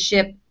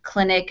Leadership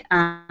Clinic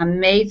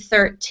May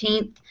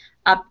 13th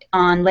up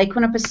on Lake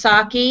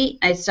Winnipesaukee.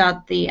 It's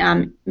at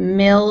the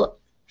Mill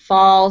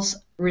Falls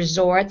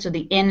Resort, so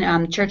the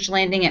Inn Church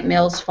Landing at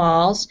Mills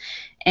Falls.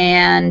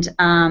 And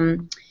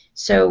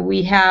so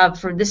we have,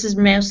 this is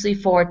mostly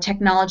for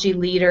technology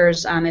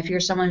leaders. If you're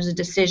someone who's a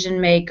decision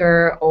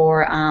maker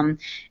or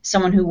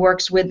someone who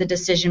works with the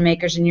decision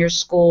makers in your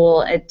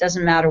school, it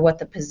doesn't matter what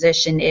the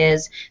position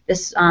is.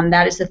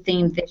 That is the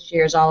theme this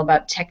year, is all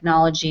about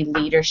technology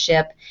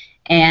leadership.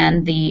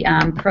 And the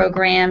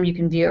program, you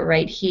can view it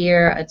right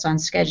here. It's on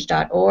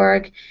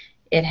sketch.org.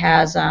 It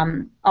has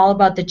all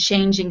about the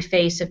changing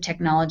face of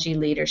technology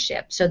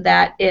leadership. So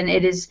that, and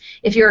it is,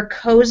 if you're a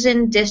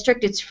COSIN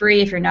district, it's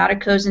free. If you're not a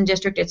COSIN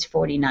district, it's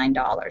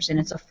 $49. And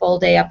it's a full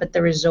day up at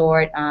the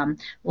resort,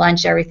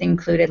 lunch, everything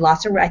included.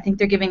 Lots of, I think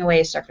they're giving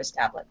away a Surface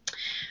tablet.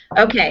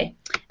 Okay,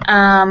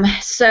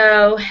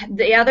 so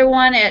the other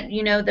one,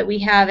 that we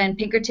have in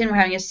Pinkerton, we're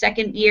having a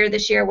second year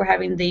this year. We're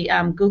having the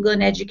Google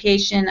in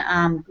Education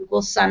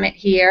Google Summit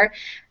here.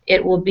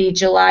 It will be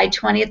July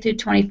 20th through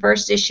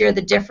 21st this year.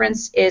 The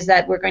difference is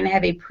that we're going to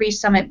have a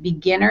pre-summit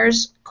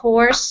beginners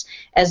course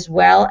as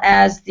well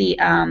as the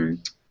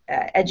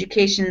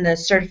the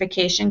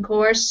certification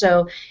course.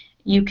 So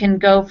you can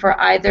go for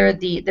either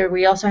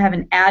we also have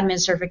an admin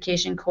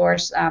certification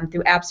course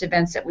through apps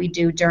events that we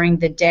do during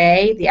the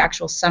day, the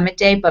actual summit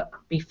day, but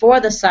before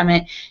the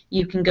summit,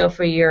 you can go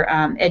for your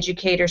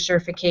educator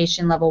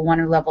certification level 1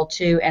 or level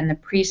 2 and the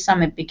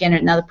pre-summit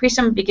beginner. Now the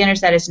pre-summit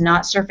beginners, that is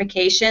not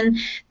certification,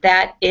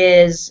 that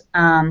is,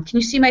 can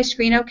you see my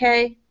screen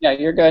okay? Yeah,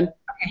 you're good.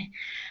 Okay.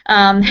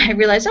 I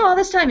realized, all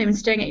this time I've been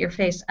staring at your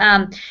face.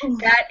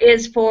 That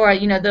is for,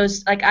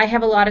 those, like I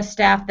have a lot of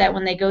staff that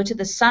when they go to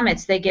the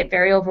summits, they get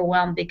very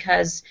overwhelmed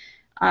because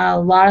a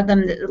lot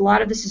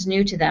of this is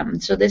new to them.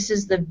 So this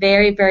is the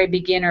very, very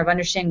beginner of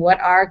understanding what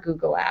are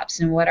Google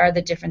Apps and what are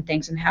the different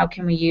things and how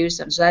can we use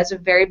them. So that's a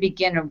very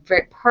beginner,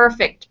 very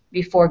perfect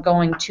before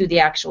going to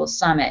the actual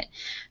summit.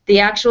 The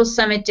actual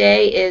summit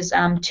day is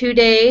 2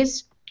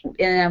 days.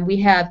 And we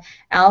have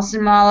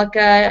Allison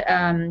Malika,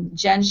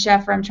 Jen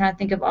Sheffer. I'm trying to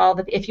think of all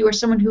the. If you are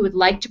someone who would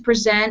like to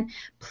present,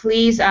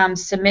 please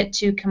submit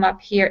to come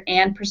up here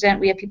and present.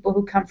 We have people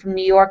who come from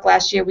New York.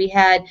 Last year we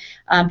had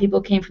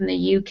people who came from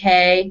the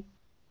UK.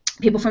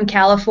 People from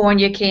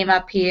California came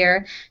up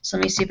here. So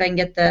let me see if I can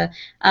get the.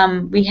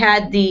 We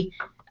had the.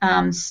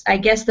 I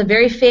guess the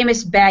very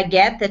famous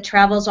baguette that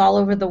travels all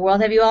over the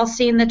world. Have you all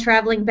seen the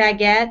traveling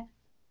baguette?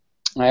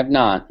 I have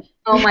not.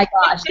 Oh my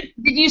gosh! Did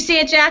you see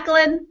it,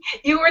 Jacqueline?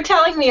 You were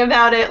telling me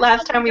about it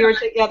last time we were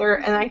together,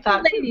 and I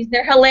thought, ladies,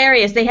 they're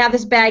hilarious. They have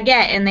this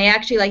baguette, and they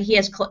actually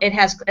it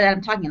has.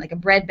 I'm talking like a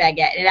bread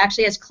baguette. It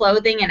actually has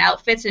clothing and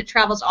outfits, and it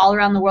travels all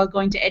around the world,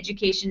 going to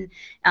education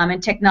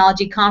and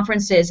technology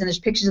conferences. And there's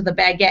pictures of the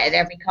baguette at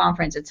every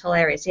conference. It's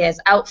hilarious. He has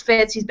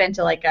outfits. He's been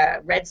to like a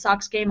Red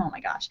Sox game. Oh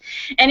my gosh!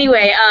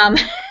 Anyway,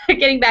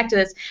 getting back to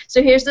this.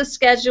 So here's the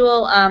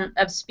schedule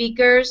of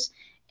speakers.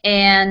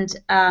 And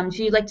if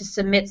you'd like to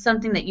submit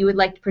something that you would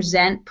like to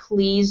present,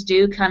 please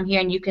do come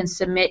here and you can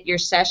submit your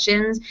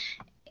sessions.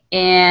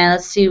 And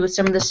let's see what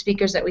some of the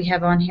speakers that we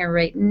have on here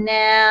right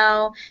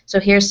now. So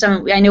here's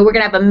some. I know we're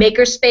going to have a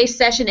makerspace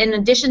session in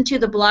addition to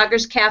the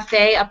Bloggers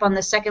Cafe up on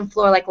the second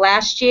floor like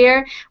last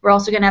year. We're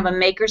also going to have a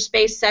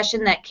makerspace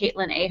session that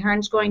Caitlin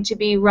Ahern's going to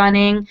be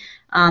running.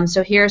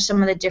 So here are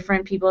some of the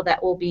different people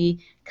that will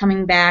be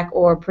coming back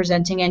or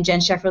presenting. And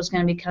Jen Sheffield is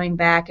going to be coming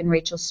back, and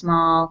Rachel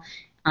Small.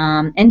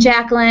 And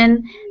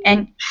Jacqueline,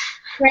 and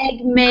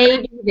Craig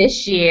maybe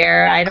this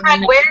year. I don't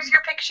know. Where's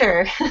your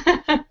picture?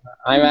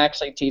 I'm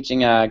actually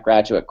teaching a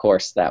graduate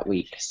course that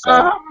week. So.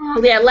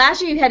 Oh, yeah.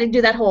 Last year you had to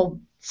do that whole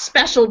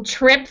special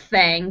trip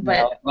thing, but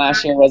no,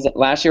 last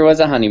year was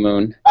a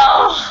honeymoon.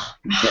 Oh,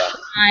 yeah.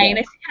 fine.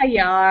 I see how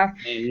you are.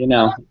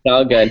 It's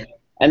all good.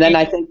 And then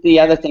I think the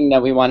other thing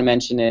that we want to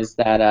mention is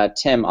that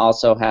Tim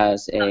also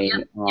has a.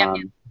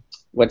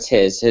 What's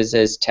his? His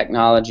is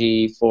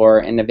Technology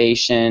for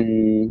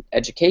Innovation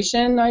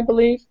Education, I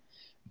believe.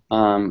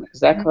 Is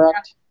that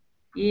correct?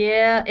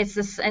 Yeah, it's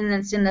this, and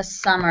it's in the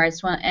summer.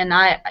 It's one, and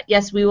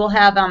yes, we will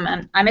have.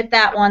 I'm at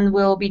that one.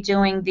 We'll be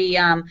doing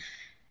the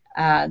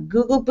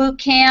Google Boot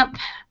Camp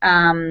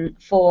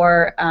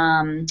for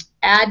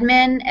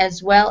admin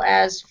as well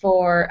as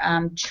for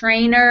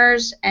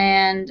trainers,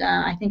 and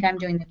I think I'm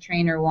doing the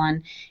trainer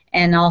one.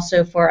 And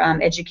also for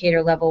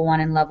educator level 1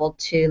 and level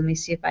 2. Let me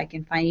see if I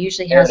can find. It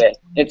usually has. There it is.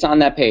 It's on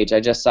that page. I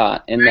just saw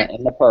it in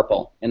the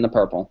purple. In the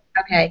purple.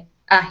 Okay.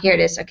 Here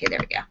it is. Okay, there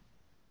we go.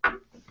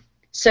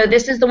 So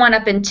this is the one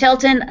up in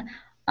Tilton.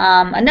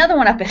 Another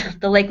one up in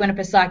the Lake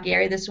Winnipesaukee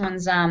area. This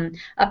one's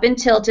up in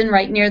Tilton,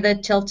 right near the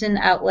Tilton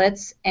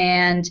outlets.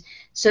 And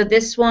so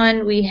this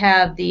one, we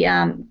have the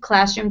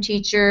classroom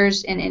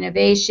teachers in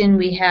innovation.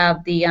 We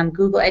have the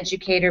Google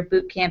Educator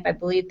Bootcamp. I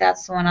believe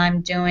that's the one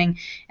I'm doing.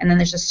 And then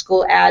there's a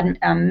school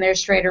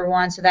administrator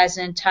one. So that's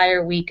an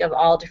entire week of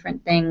all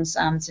different things.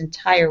 It's an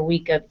entire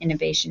week of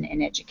innovation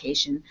in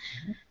education.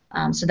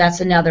 So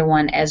that's another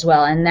one as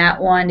well. And that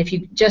one, if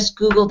you just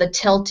Google the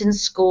Tilton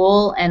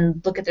School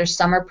and look at their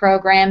summer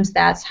programs,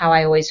 that's how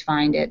I always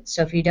find it.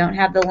 So if you don't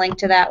have the link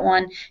to that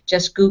one,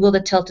 just Google the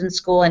Tilton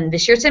School. And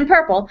this year it's in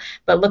purple,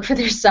 but look for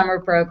their summer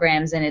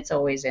programs, and it's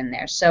always in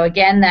there. So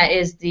again, that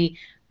is the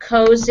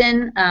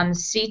Cozen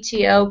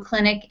CTO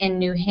Clinic in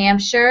New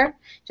Hampshire.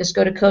 Just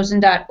go to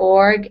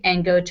cozen.org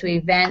and go to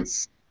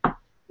Events,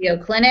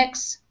 CTO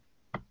Clinics.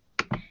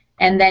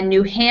 And then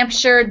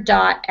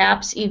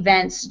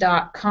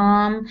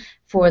newhampshire.appsevents.com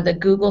for the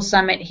Google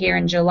Summit here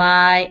in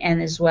July,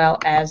 and as well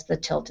as the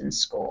Tilton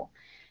School.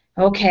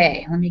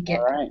 Okay, let me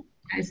get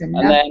guys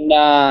enough. And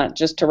then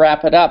just to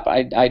wrap it up,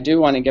 I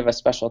do want to give a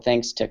special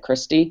thanks to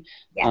Christy.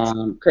 Yes.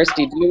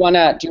 Christy, do you want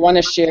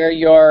to share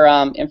your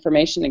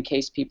information in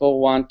case people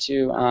want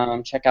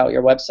to check out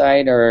your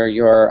website or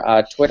your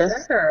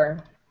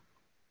Twitter?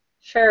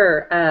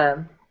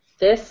 Sure.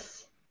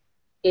 This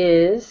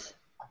is.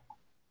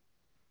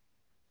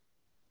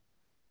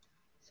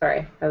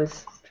 Sorry, I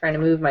was trying to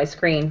move my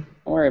screen.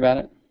 Don't worry about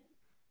it.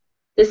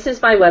 This is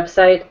my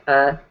website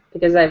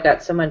because I've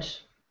got so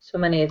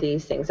many of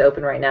these things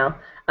open right now.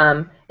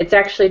 It's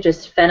actually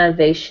just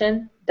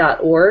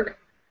fenovation.org.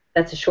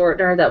 That's a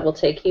shortener that will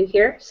take you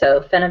here.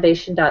 So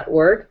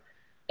fenovation.org.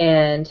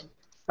 And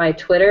my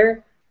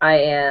Twitter, I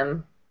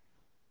am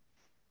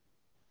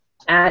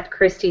at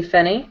Christy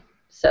Fenney.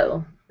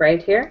 So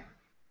right here,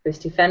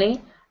 Christy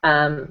Fenney.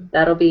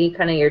 That'll be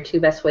kind of your two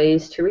best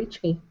ways to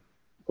reach me.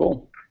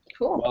 Cool.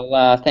 Cool.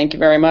 Well, thank you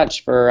very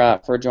much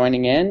for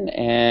joining in,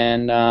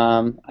 and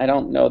I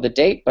don't know the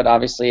date, but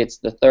obviously it's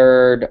the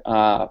third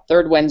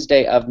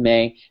Wednesday of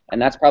May, and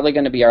that's probably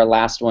going to be our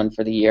last one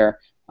for the year,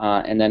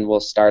 and then we'll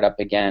start up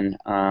again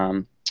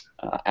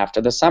after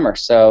the summer.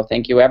 So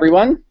thank you,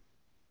 everyone.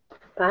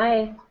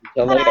 Bye.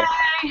 Until later.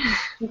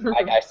 Bye.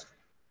 Bye, guys.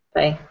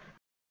 Bye.